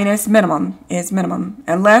 But I mean, it's minimum. It's minimum.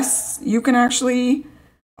 Unless you can actually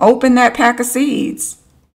open that pack of seeds.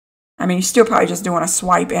 I mean, you're still probably just doing a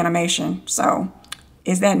swipe animation. So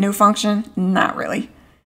is that new function? Not really.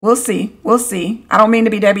 We'll see. We'll see. I don't mean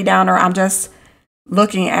to be Debbie Downer. I'm just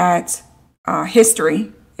looking at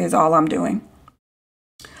history is all I'm doing.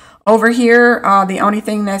 Over here, the only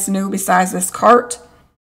thing that's new besides this cart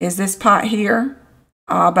is this pot here.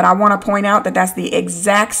 But I want to point out that that's the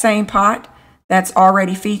exact same pot that's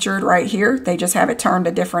already featured right here. They just have it turned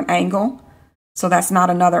a different angle. So that's not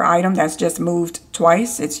another item. That's just moved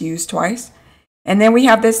twice. It's used twice. And then we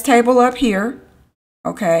have this table up here.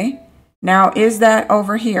 Okay. Now, is that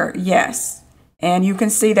over here? Yes. And you can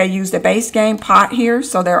see they used a base game pot here.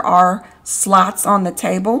 So there are slots on the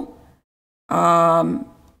table. Sorry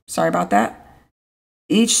about that.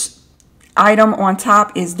 Each item on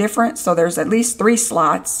top is different. So there's at least 3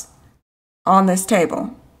 slots on this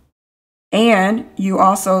table. And you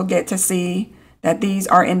also get to see that these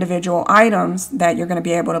are individual items that you're going to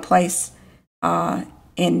be able to place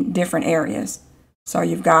in different areas. So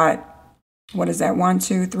you've got, what is that? 1,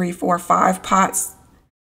 2, 3, 4, 5 pots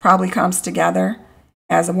probably comes together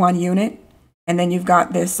as one unit. And then you've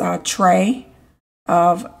got this tray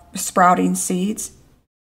of sprouting seeds.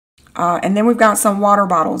 And then we've got some water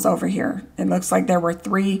bottles over here. It looks like there were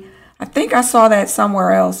 3. I think I saw that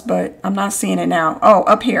somewhere else, but I'm not seeing it now. Oh,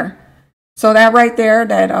 up here. So that right there,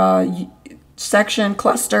 that section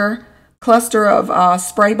cluster of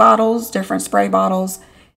spray bottles, different spray bottles,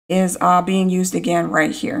 is being used again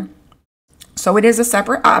right here. So it is a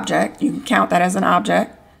separate object. You can count that as an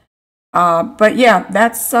object. But yeah,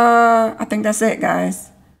 that's I think that's it, guys.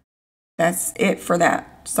 That's it for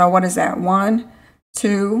that. So what is that? 1,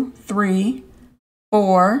 2, 3,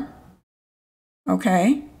 4.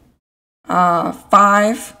 Okay.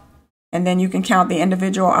 5. And then you can count the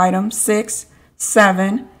individual items, 6,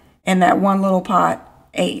 7, and that one little pot,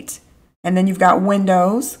 8. And then you've got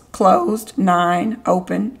windows, closed, 9,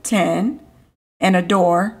 open, 10, and a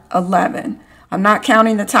door, 11. I'm not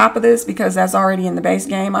counting the top of this because that's already in the base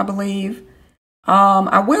game, I believe.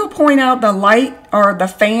 I will point out the light or the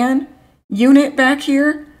fan unit back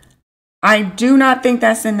here. I do not think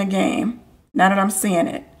that's in the game, now that I'm seeing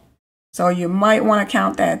it. So you might want to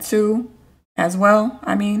count that too, as well.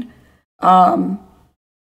 I mean,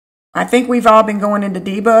 I think we've all been going into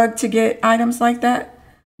debug to get items like that,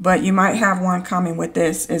 but you might have one coming with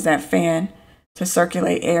this, is that fan to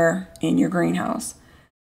circulate air in your greenhouse.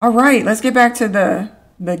 All right, let's get back to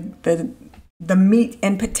the meat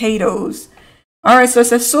and potatoes. All right, so it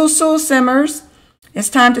says Sul simmers. It's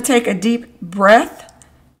time to take a deep breath.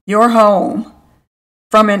 You're home.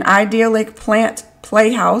 From an idyllic plant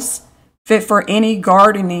playhouse fit for any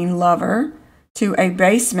gardening lover to a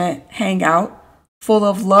basement hangout full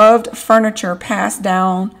of loved furniture passed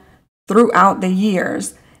down throughout the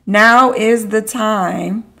years, now is the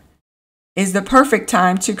perfect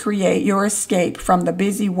time to create your escape from the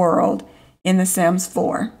busy world in The Sims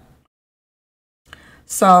 4.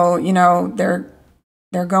 So, you know, they're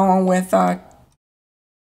going with a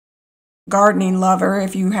gardening lover.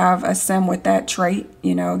 If you have a sim with that trait,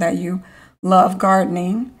 you know, that you love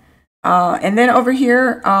gardening. And then over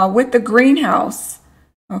here with the greenhouse,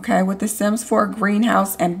 okay, with the Sims 4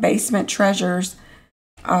 greenhouse and basement treasures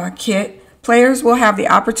kit, players will have the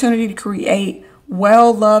opportunity to create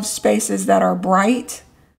well-loved spaces that are bright,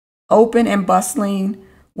 open, and bustling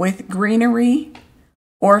with greenery,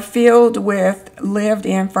 or filled with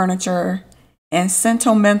lived-in furniture and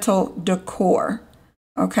sentimental decor.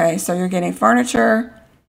 Okay, so you're getting furniture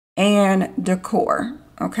and decor.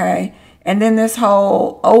 Okay, and then this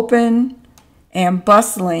whole open and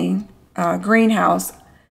bustling greenhouse.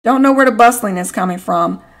 Don't know where the bustling is coming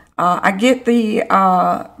from. I get the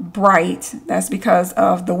bright. That's because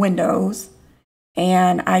of the windows.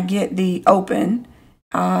 And I get the open.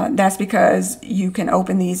 That's because you can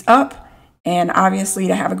open these up. And obviously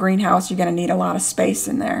to have a greenhouse, you're going to need a lot of space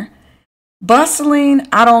in there. Bustling,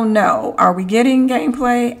 I don't know. Are we getting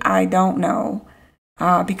gameplay? I don't know.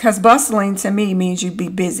 Because bustling to me means you'd be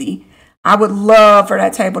busy. I would love for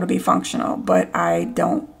that table to be functional, but I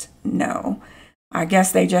don't know. I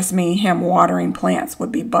guess they just mean him watering plants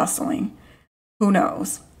would be bustling. Who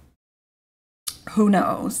knows? Who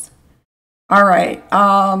knows? All right,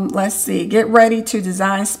 let's see. Get ready to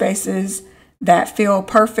design spaces that feel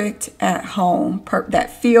perfect at home,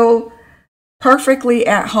 that feel perfectly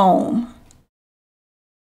at home.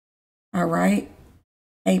 All right.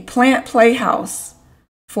 A plant playhouse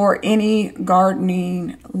for any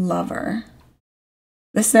gardening lover.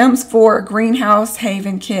 The Sims 4 Greenhouse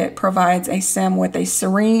Haven Kit provides a sim with a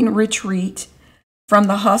serene retreat from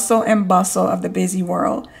the hustle and bustle of the busy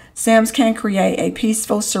world. Sims can create a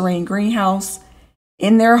peaceful, serene greenhouse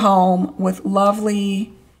in their home with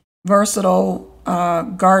lovely, versatile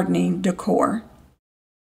gardening decor.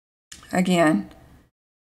 Again,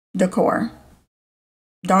 decor.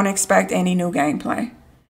 Don't expect any new gameplay.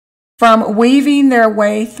 From weaving their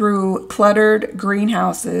way through cluttered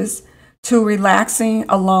greenhouses to relaxing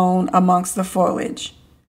alone amongst the foliage.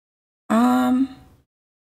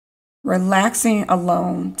 Relaxing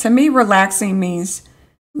alone. To me, relaxing means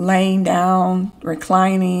laying down,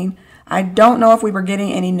 reclining. I don't know if we were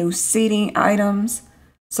getting any new seating items,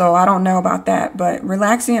 so I don't know about that, but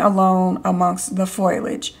relaxing alone amongst the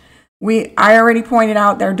foliage. I already pointed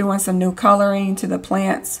out they're doing some new coloring to the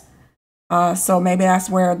plants, so maybe that's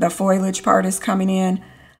where the foliage part is coming in.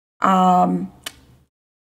 Don't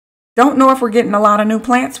know if we're getting a lot of new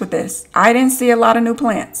plants with this. I didn't see a lot of new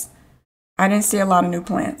plants.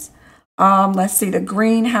 Let's see, the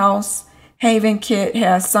Greenhouse Haven Kit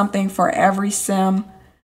has something for every sim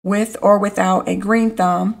with or without a green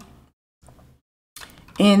thumb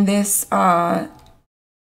in this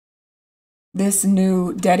this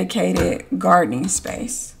new dedicated gardening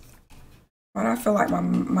space. But I feel like my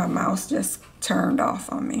mouse just turned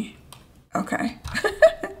off on me. Okay.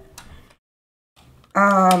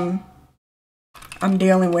 I'm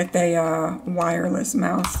dealing with a wireless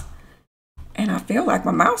mouse, and I feel like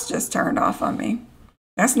my mouse just turned off on me.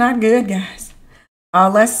 That's not good, guys.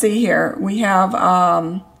 Let's see here. We have,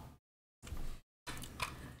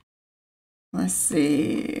 let's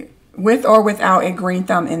see, with or without a green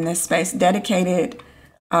thumb in this space, dedicated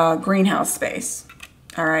greenhouse space.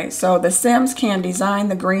 All right, so the Sims can design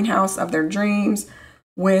the greenhouse of their dreams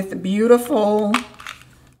with beautiful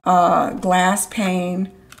glass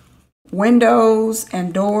pane windows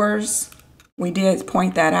and doors. We did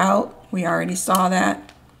point that out. We already saw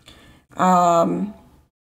that.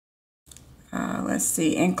 Let's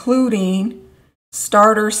see, including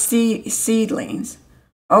starter seedlings.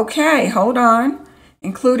 Okay, hold on.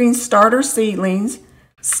 Including starter seedlings,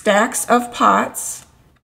 stacks of pots,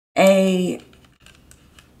 a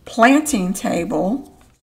planting table,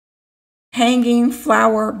 hanging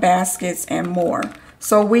flower baskets, and more.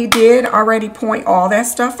 So we did already point all that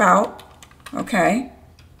stuff out. Okay.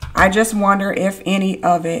 I just wonder if any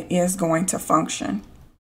of it is going to function.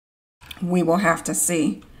 We will have to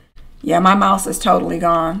see. Yeah, my mouse is totally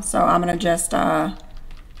gone. So I'm going to just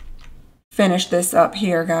finish this up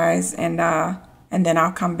here, guys. And then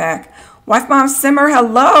I'll come back. Wife Mom Simmer,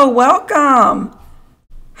 hello, welcome.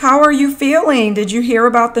 How are you feeling? Did you hear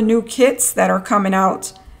about the new kits that are coming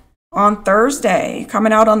out on Thursday,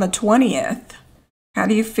 coming out on the 20th? How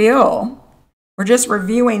do you feel? We're just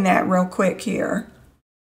reviewing that real quick here.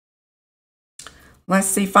 Let's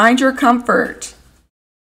see. Find your comfort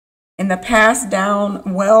in the passed down,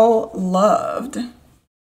 well loved.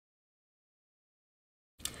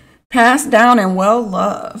 Passed down and well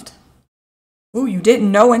loved. Ooh, you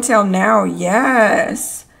didn't know until now.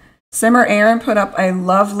 Yes. Simmer Aaron put up a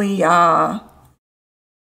lovely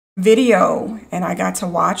video and I got to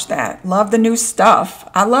watch that. Love the new stuff.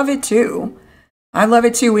 I love it too. I love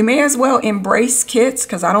it too. We may as well embrace kits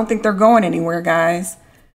because I don't think they're going anywhere, guys.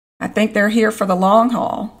 I think they're here for the long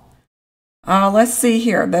haul. Let's see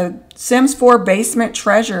here. The Sims 4 Basement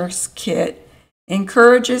Treasures Kit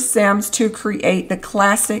encourages Sims to create the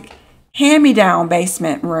classic hand-me-down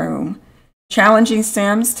basement room, challenging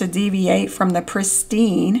Sims to deviate from the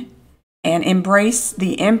pristine and embrace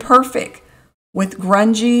the imperfect with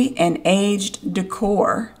grungy and aged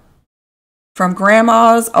decor. From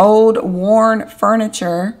grandma's old worn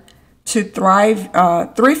furniture to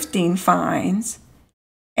thrifting finds,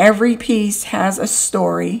 every piece has a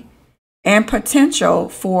story and potential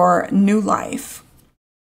for new life.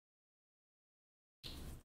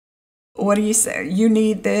 What do you say? You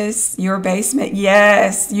need this? Your basement?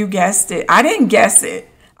 Yes, you guessed it. I didn't guess it.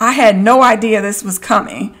 I had no idea this was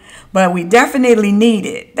coming, but we definitely need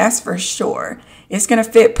it. That's for sure. It's going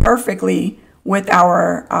to fit perfectly with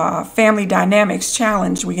our family dynamics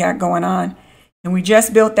challenge we got going on. And we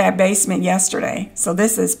just built that basement yesterday. So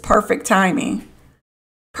this is perfect timing.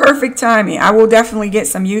 Perfect timing. I will definitely get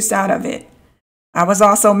some use out of it. I was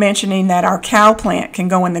also mentioning that our cow plant can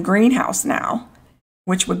go in the greenhouse now,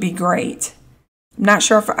 which would be great. I'm not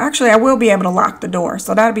sure if, actually I will be able to lock the door.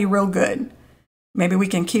 So that'd be real good. Maybe we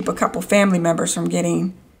can keep a couple family members from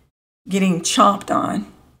getting chomped on.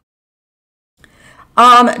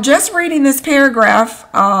 Just reading this paragraph,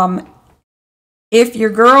 if your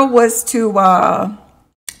girl was to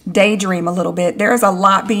daydream a little bit, there's a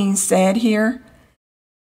lot being said here.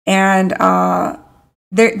 And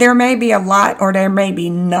there may be a lot or there may be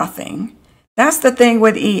nothing. That's the thing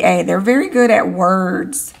with EA. They're very good at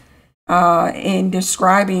words in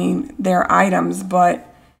describing their items, but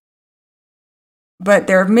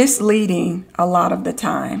they're misleading a lot of the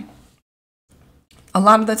time. A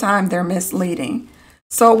lot of the time they're misleading.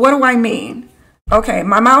 So what do I mean? Okay,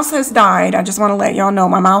 my mouse has died. I just want to let y'all know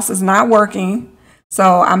my mouse is not working.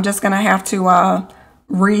 So I'm just going to have to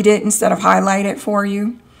read it instead of highlight it for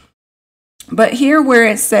you. But here where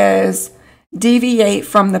it says deviate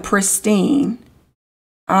from the pristine,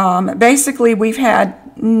 basically we've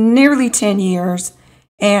had nearly 10 years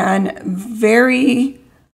and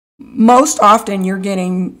most often you're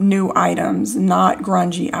getting new items, not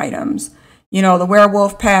grungy items. You know, the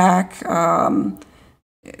werewolf pack, the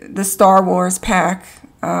Star Wars pack,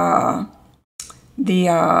 the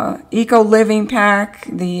Eco Living pack,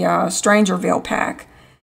 the Strangerville pack.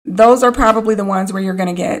 Those are probably the ones where you're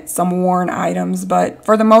going to get some worn items, but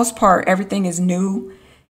for the most part, everything is new.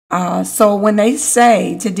 So when they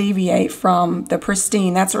say to deviate from the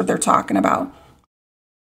pristine, that's what they're talking about.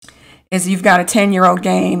 Is you've got a 10-year-old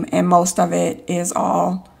game and most of it is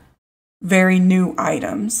all very new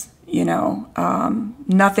items, you know,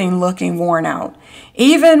 nothing looking worn out.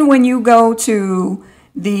 Even when you go to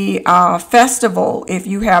the festival, if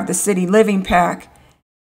you have the City Living pack,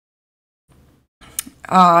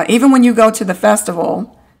 even when you go to the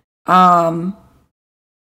festival,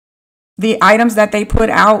 the items that they put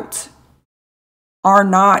out are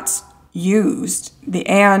not used.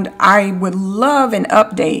 And I would love an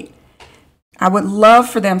update. I would love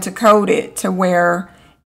for them to code it to where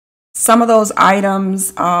some of those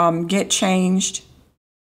items get changed,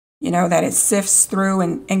 you know, that it sifts through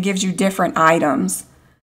and gives you different items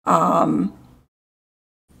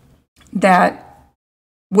that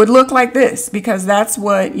would look like this, because that's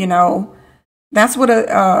what, you know, that's what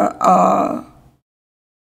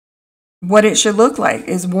what it should look like,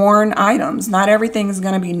 is worn items. Not everything is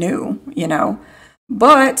going to be new, you know,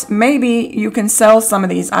 but maybe you can sell some of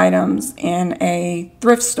these items in a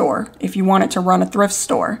thrift store if you wanted to run a thrift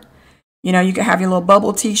store. You know, you could have your little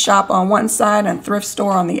bubble tea shop on one side and thrift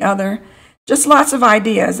store on the other. Just lots of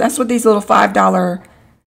ideas. That's what these little $5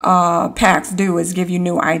 packs do, is give you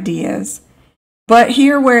new ideas. But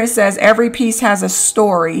here where it says every piece has a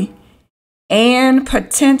story and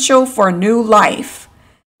potential for new life,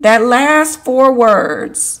 that last 4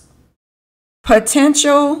 words,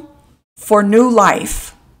 potential for new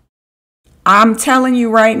life. I'm telling you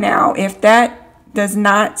right now, if that does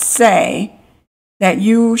not say that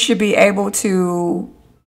you should be able to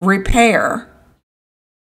repair,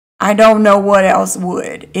 I don't know what else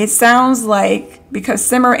would. It sounds like, because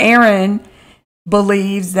Simmer Aaron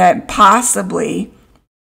believes that possibly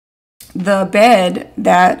The bed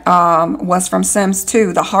that was from Sims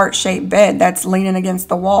 2, the heart-shaped bed that's leaning against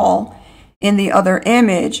the wall in the other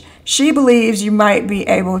image, she believes you might be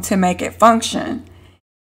able to make it function.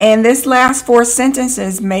 And this last 4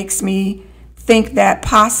 sentences makes me think that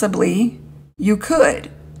possibly you could.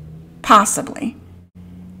 Possibly.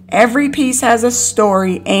 Every piece has a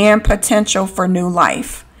story and potential for new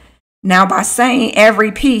life. Now, by saying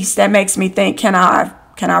every piece, that makes me think, can I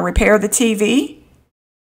repair the TV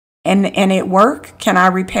and it work? Can I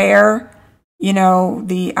repair, can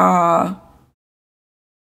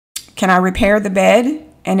I repair the bed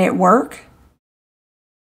and it work?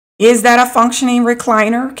 Is that a functioning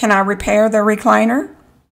recliner? Can I repair the recliner?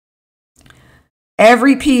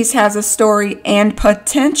 Every piece has a story and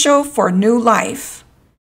potential for new life,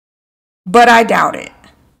 but I doubt it.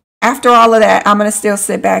 After all of that, I'm going to still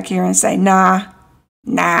sit back here and say, nah,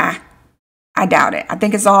 I doubt it. I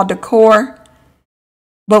think it's all decor,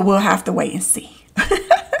 but we'll have to wait and see.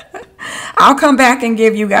 I'll come back and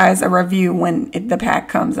give you guys a review when the pack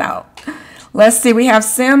comes out. Let's see. We have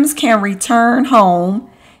Sims can return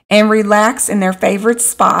home and relax in their favorite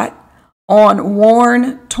spot on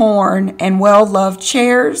worn, torn, and well-loved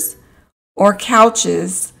chairs or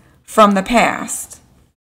couches from the past.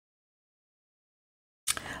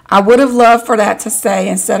 I would have loved for that to say,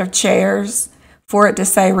 instead of chairs, for it to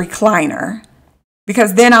say recliner,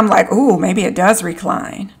 because then I'm like, ooh, maybe it does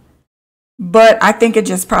recline. But I think it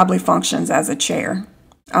just probably functions as a chair,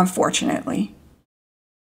 unfortunately.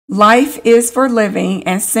 Life is for living,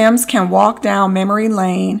 and Sims can walk down memory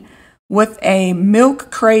lane with a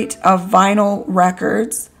milk crate of vinyl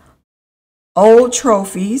records, old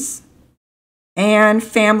trophies, and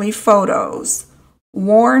family photos,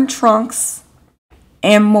 worn trunks,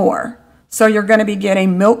 and more. So you're going to be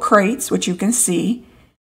getting milk crates, which you can see.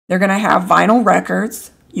 They're going to have vinyl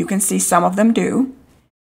records. You can see some of them do.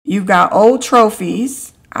 You've got old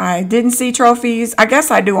trophies. I didn't see trophies. I guess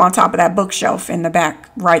I do on top of that bookshelf in the back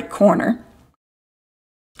right corner.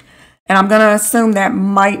 And I'm going to assume that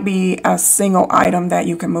might be a single item that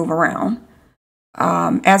you can move around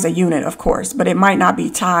as a unit, of course, but it might not be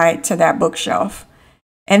tied to that bookshelf.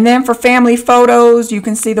 And then for family photos, you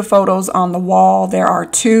can see the photos on the wall. There are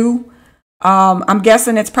 2. I'm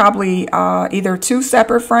guessing it's probably either 2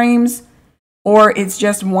 separate frames or it's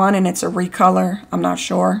just one and it's a recolor. I'm not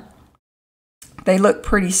sure. They look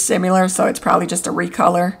pretty similar, so it's probably just a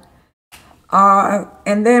recolor.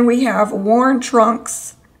 And then we have worn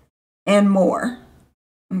trunks and more.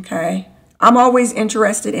 Okay. I'm always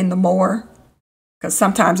interested in the more, because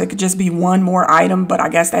sometimes it could just be one more item, but I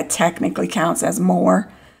guess that technically counts as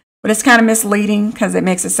more. But it's kind of misleading because it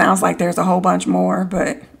makes it sound like there's a whole bunch more,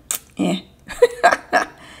 but yeah.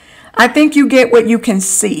 I think you get what you can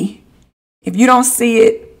see. If you don't see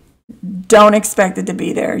it, don't expect it to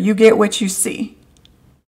be there. You get what you see.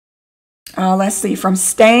 Let's see. From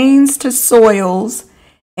stains to soils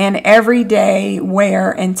and everyday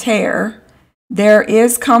wear and tear, there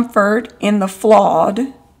is comfort in the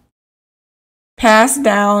flawed, passed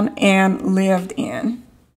down and lived in.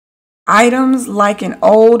 Items like an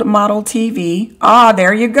old model TV.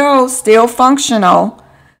 There you go. Still functional,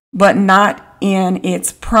 but not in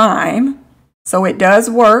its prime. So it does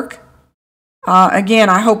work. Again,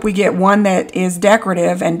 I hope we get one that is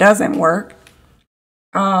decorative and doesn't work.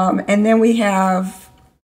 And then we have,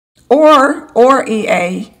 or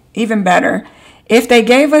EA, even better. If they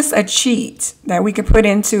gave us a cheat that we could put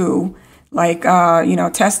into, like,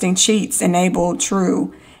 testing cheats enabled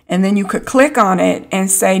true, and then you could click on it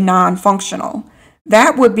and say non-functional,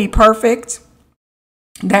 that would be perfect,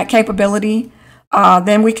 that capability.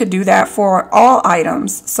 Then we could do that for all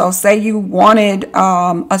items. So say you wanted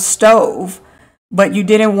a stove, but you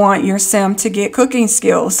didn't want your sim to get cooking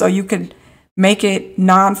skills, so you could make it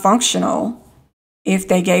non-functional if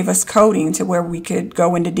they gave us coding to where we could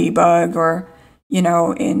go into debug or,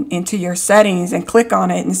 into your settings and click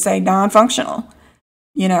on it and say non-functional.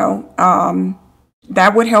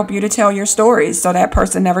 That would help you to tell your stories so that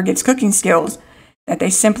person never gets cooking skills, that they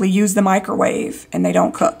simply use the microwave and they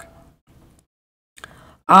don't cook.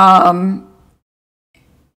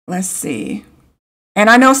 Let's see. And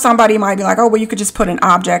I know somebody might be like, oh, well, you could just put an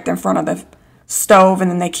object in front of the stove and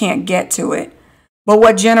then they can't get to it. But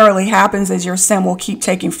what generally happens is your sim will keep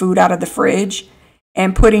taking food out of the fridge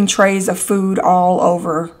and putting trays of food all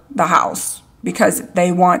over the house because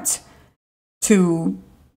they want to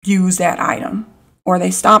use that item, or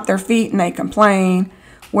they stomp their feet and they complain.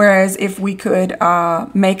 Whereas if we could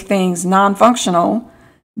make things non-functional,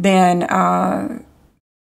 then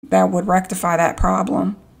that would rectify that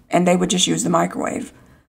problem and they would just use the microwave.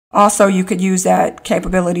 Also, you could use that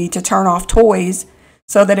capability to turn off toys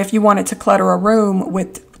so that if you wanted to clutter a room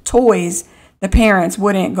with toys, the parents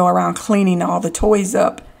wouldn't go around cleaning all the toys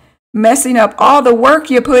up, messing up all the work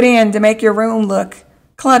you put in to make your room look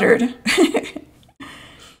cluttered.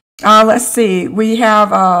 Let's see. We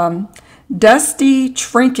have dusty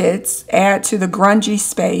trinkets add to the grungy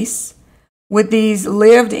space, with these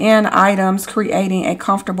lived-in items creating a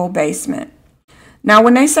comfortable basement. Now,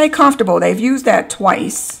 when they say comfortable, they've used that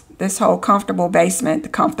twice. This whole comfortable basement, the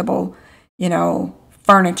comfortable,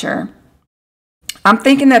 furniture. I'm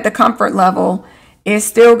thinking that the comfort level is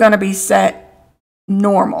still going to be set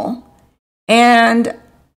normal. And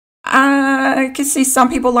I can see some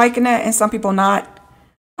people liking that and some people not.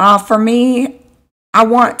 For me, I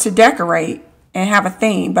want to decorate and have a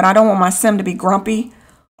theme, but I don't want my sim to be grumpy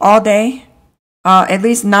all day. At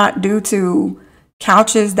least not due to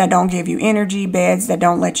couches that don't give you energy, beds that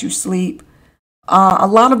don't let you sleep. A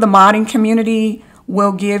lot of the modding community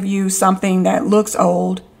will give you something that looks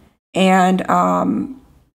old, and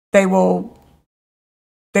they will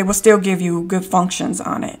still give you good functions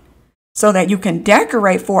on it, so that you can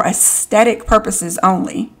decorate for aesthetic purposes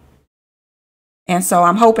only. And so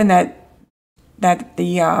I'm hoping that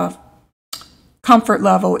the comfort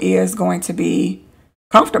level is going to be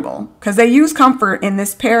comfortable, because they use comfort in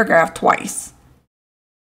this paragraph twice.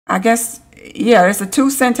 I guess, yeah, it's a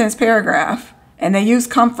 2-sentence paragraph, and they use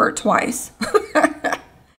comfort twice.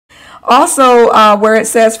 Also, where it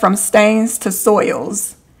says from stains to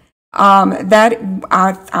soils,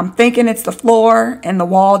 I'm thinking it's the floor and the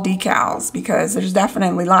wall decals, because there's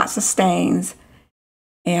definitely lots of stains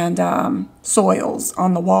and soils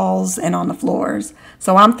on the walls and on the floors.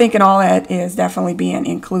 So I'm thinking all that is definitely being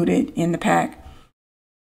included in the pack.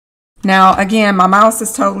 Now, again, my mouse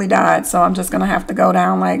has totally died, so I'm just going to have to go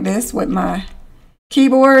down like this with my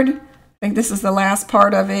keyboard. I think this is the last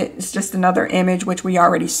part of it. It's just another image, which we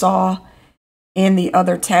already saw in the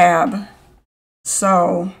other tab.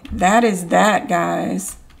 So that is that,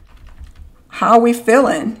 guys. How we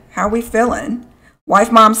feeling? How we feeling?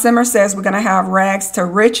 Wife Mom Simmer says we're going to have rags to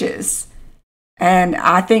riches. And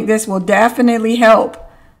I think this will definitely help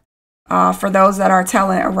for those that are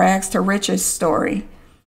telling a rags to riches story.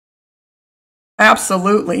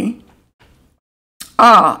 Absolutely.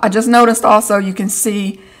 I just noticed also you can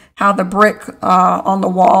see how the brick on the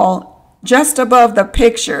wall just above the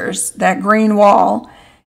pictures, that green wall,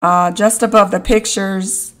 just above the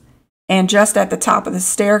pictures and just at the top of the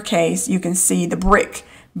staircase, you can see the brick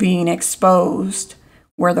being exposed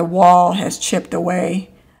where the wall has chipped away.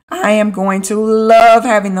 I am going to love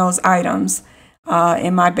having those items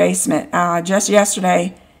in my basement. Just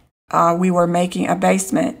yesterday, we were making a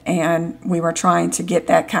basement and we were trying to get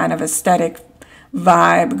that kind of aesthetic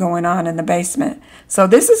vibe going on in the basement. So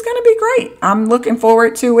this is going to be great. I'm looking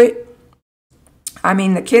forward to it. I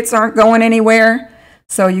mean, the kits aren't going anywhere,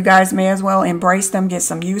 so you guys may as well embrace them, get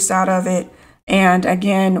some use out of it. And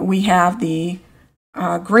again, we have the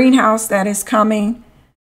greenhouse that is coming.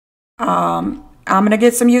 I'm going to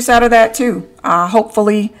get some use out of that too.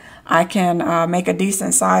 Hopefully I can make a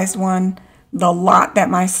decent sized one. The lot that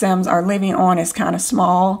my Sims are living on is kind of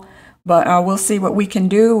small, but we'll see what we can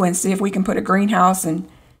do and see if we can put a greenhouse and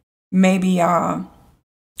maybe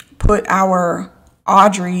put our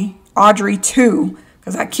Audrey 2,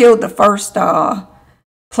 because I killed the first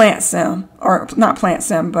plant sim, or not plant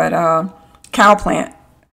sim, but cow plant.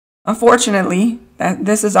 Unfortunately,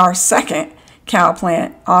 this is our second cow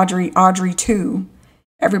plant, Audrey 2.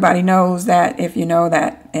 Everybody knows that if you know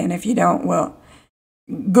that, and if you don't, well,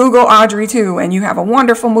 Google Audrey 2 and you have a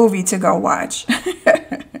wonderful movie to go watch.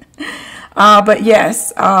 But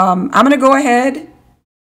yes, I'm going to go ahead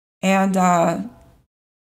and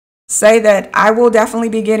say that I will definitely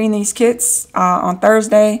be getting these kits on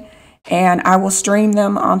Thursday, and I will stream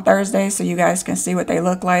them on Thursday so you guys can see what they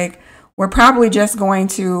look like. We're probably just going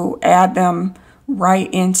to add them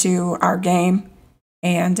right into our game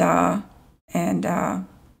and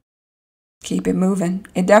keep it moving.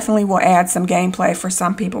 It definitely will add some gameplay for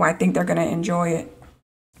some people. I think they're going to enjoy it.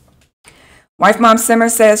 Wife Mom Simmer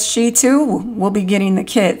says she too will be getting the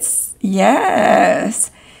kits. Yes,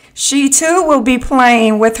 she too will be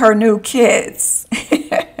playing with her new kits.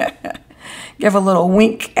 Give a little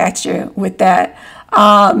wink at you with that.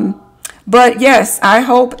 But yes, I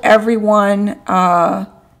hope everyone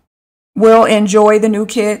will enjoy the new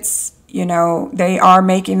kits. You know, they are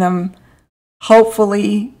making them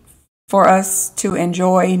hopefully for us to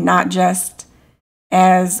enjoy, not just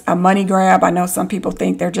as a money grab. I know some people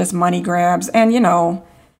think they're just money grabs. And, you know,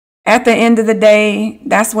 at the end of the day,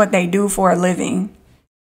 that's what they do for a living.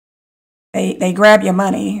 They grab your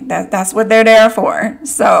money. That's what they're there for.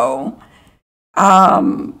 So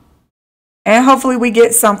And hopefully we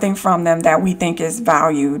get something from them that we think is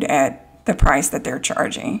valued at the price that they're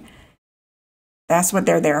charging. That's what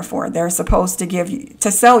they're there for. They're supposed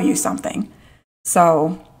to sell you something.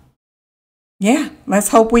 So yeah, let's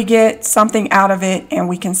hope we get something out of it and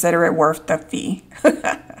we consider it worth the fee.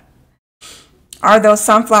 Are those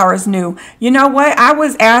sunflowers new? You know what? I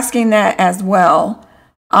was asking that as well.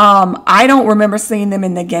 I don't remember seeing them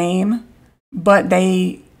in the game, but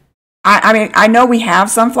I mean, I know we have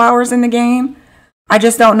sunflowers in the game. I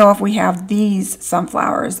just don't know if we have these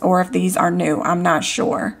sunflowers or if these are new. I'm not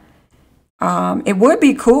sure. It would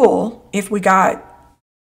be cool if we got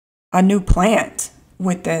a new plant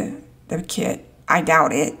with the kit. I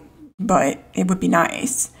doubt it, but it would be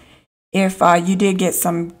nice if you did get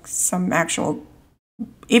some actual,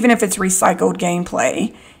 even if it's recycled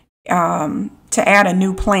gameplay, to add a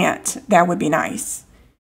new plant. That would be nice,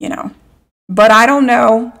 you know. But I don't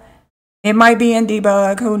know. It might be in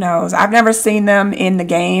debug. Who knows? I've never seen them in the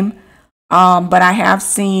game, but I have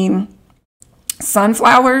seen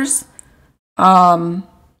sunflowers. So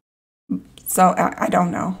I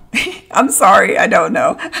don't know. I'm sorry, I don't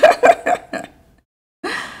know.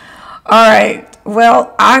 All right.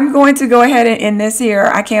 Well, I'm going to go ahead and end this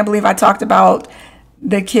here. I can't believe I talked about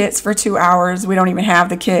the kits for 2 hours. We don't even have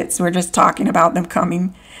the kits. We're just talking about them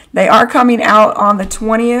coming. They are coming out on the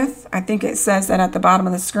 20th. I think it says that at the bottom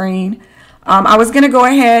of the screen. I was going to go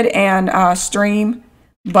ahead and stream,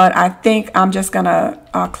 but I think I'm just going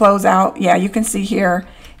to close out. Yeah, you can see here.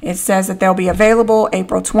 It says that they'll be available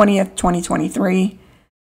April 20th, 2023.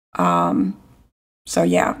 So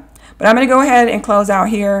yeah, but I'm going to go ahead and close out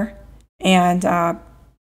here. And I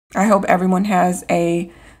hope everyone has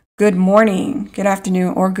a good morning, good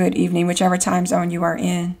afternoon, or good evening, whichever time zone you are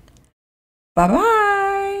in. Bye-bye.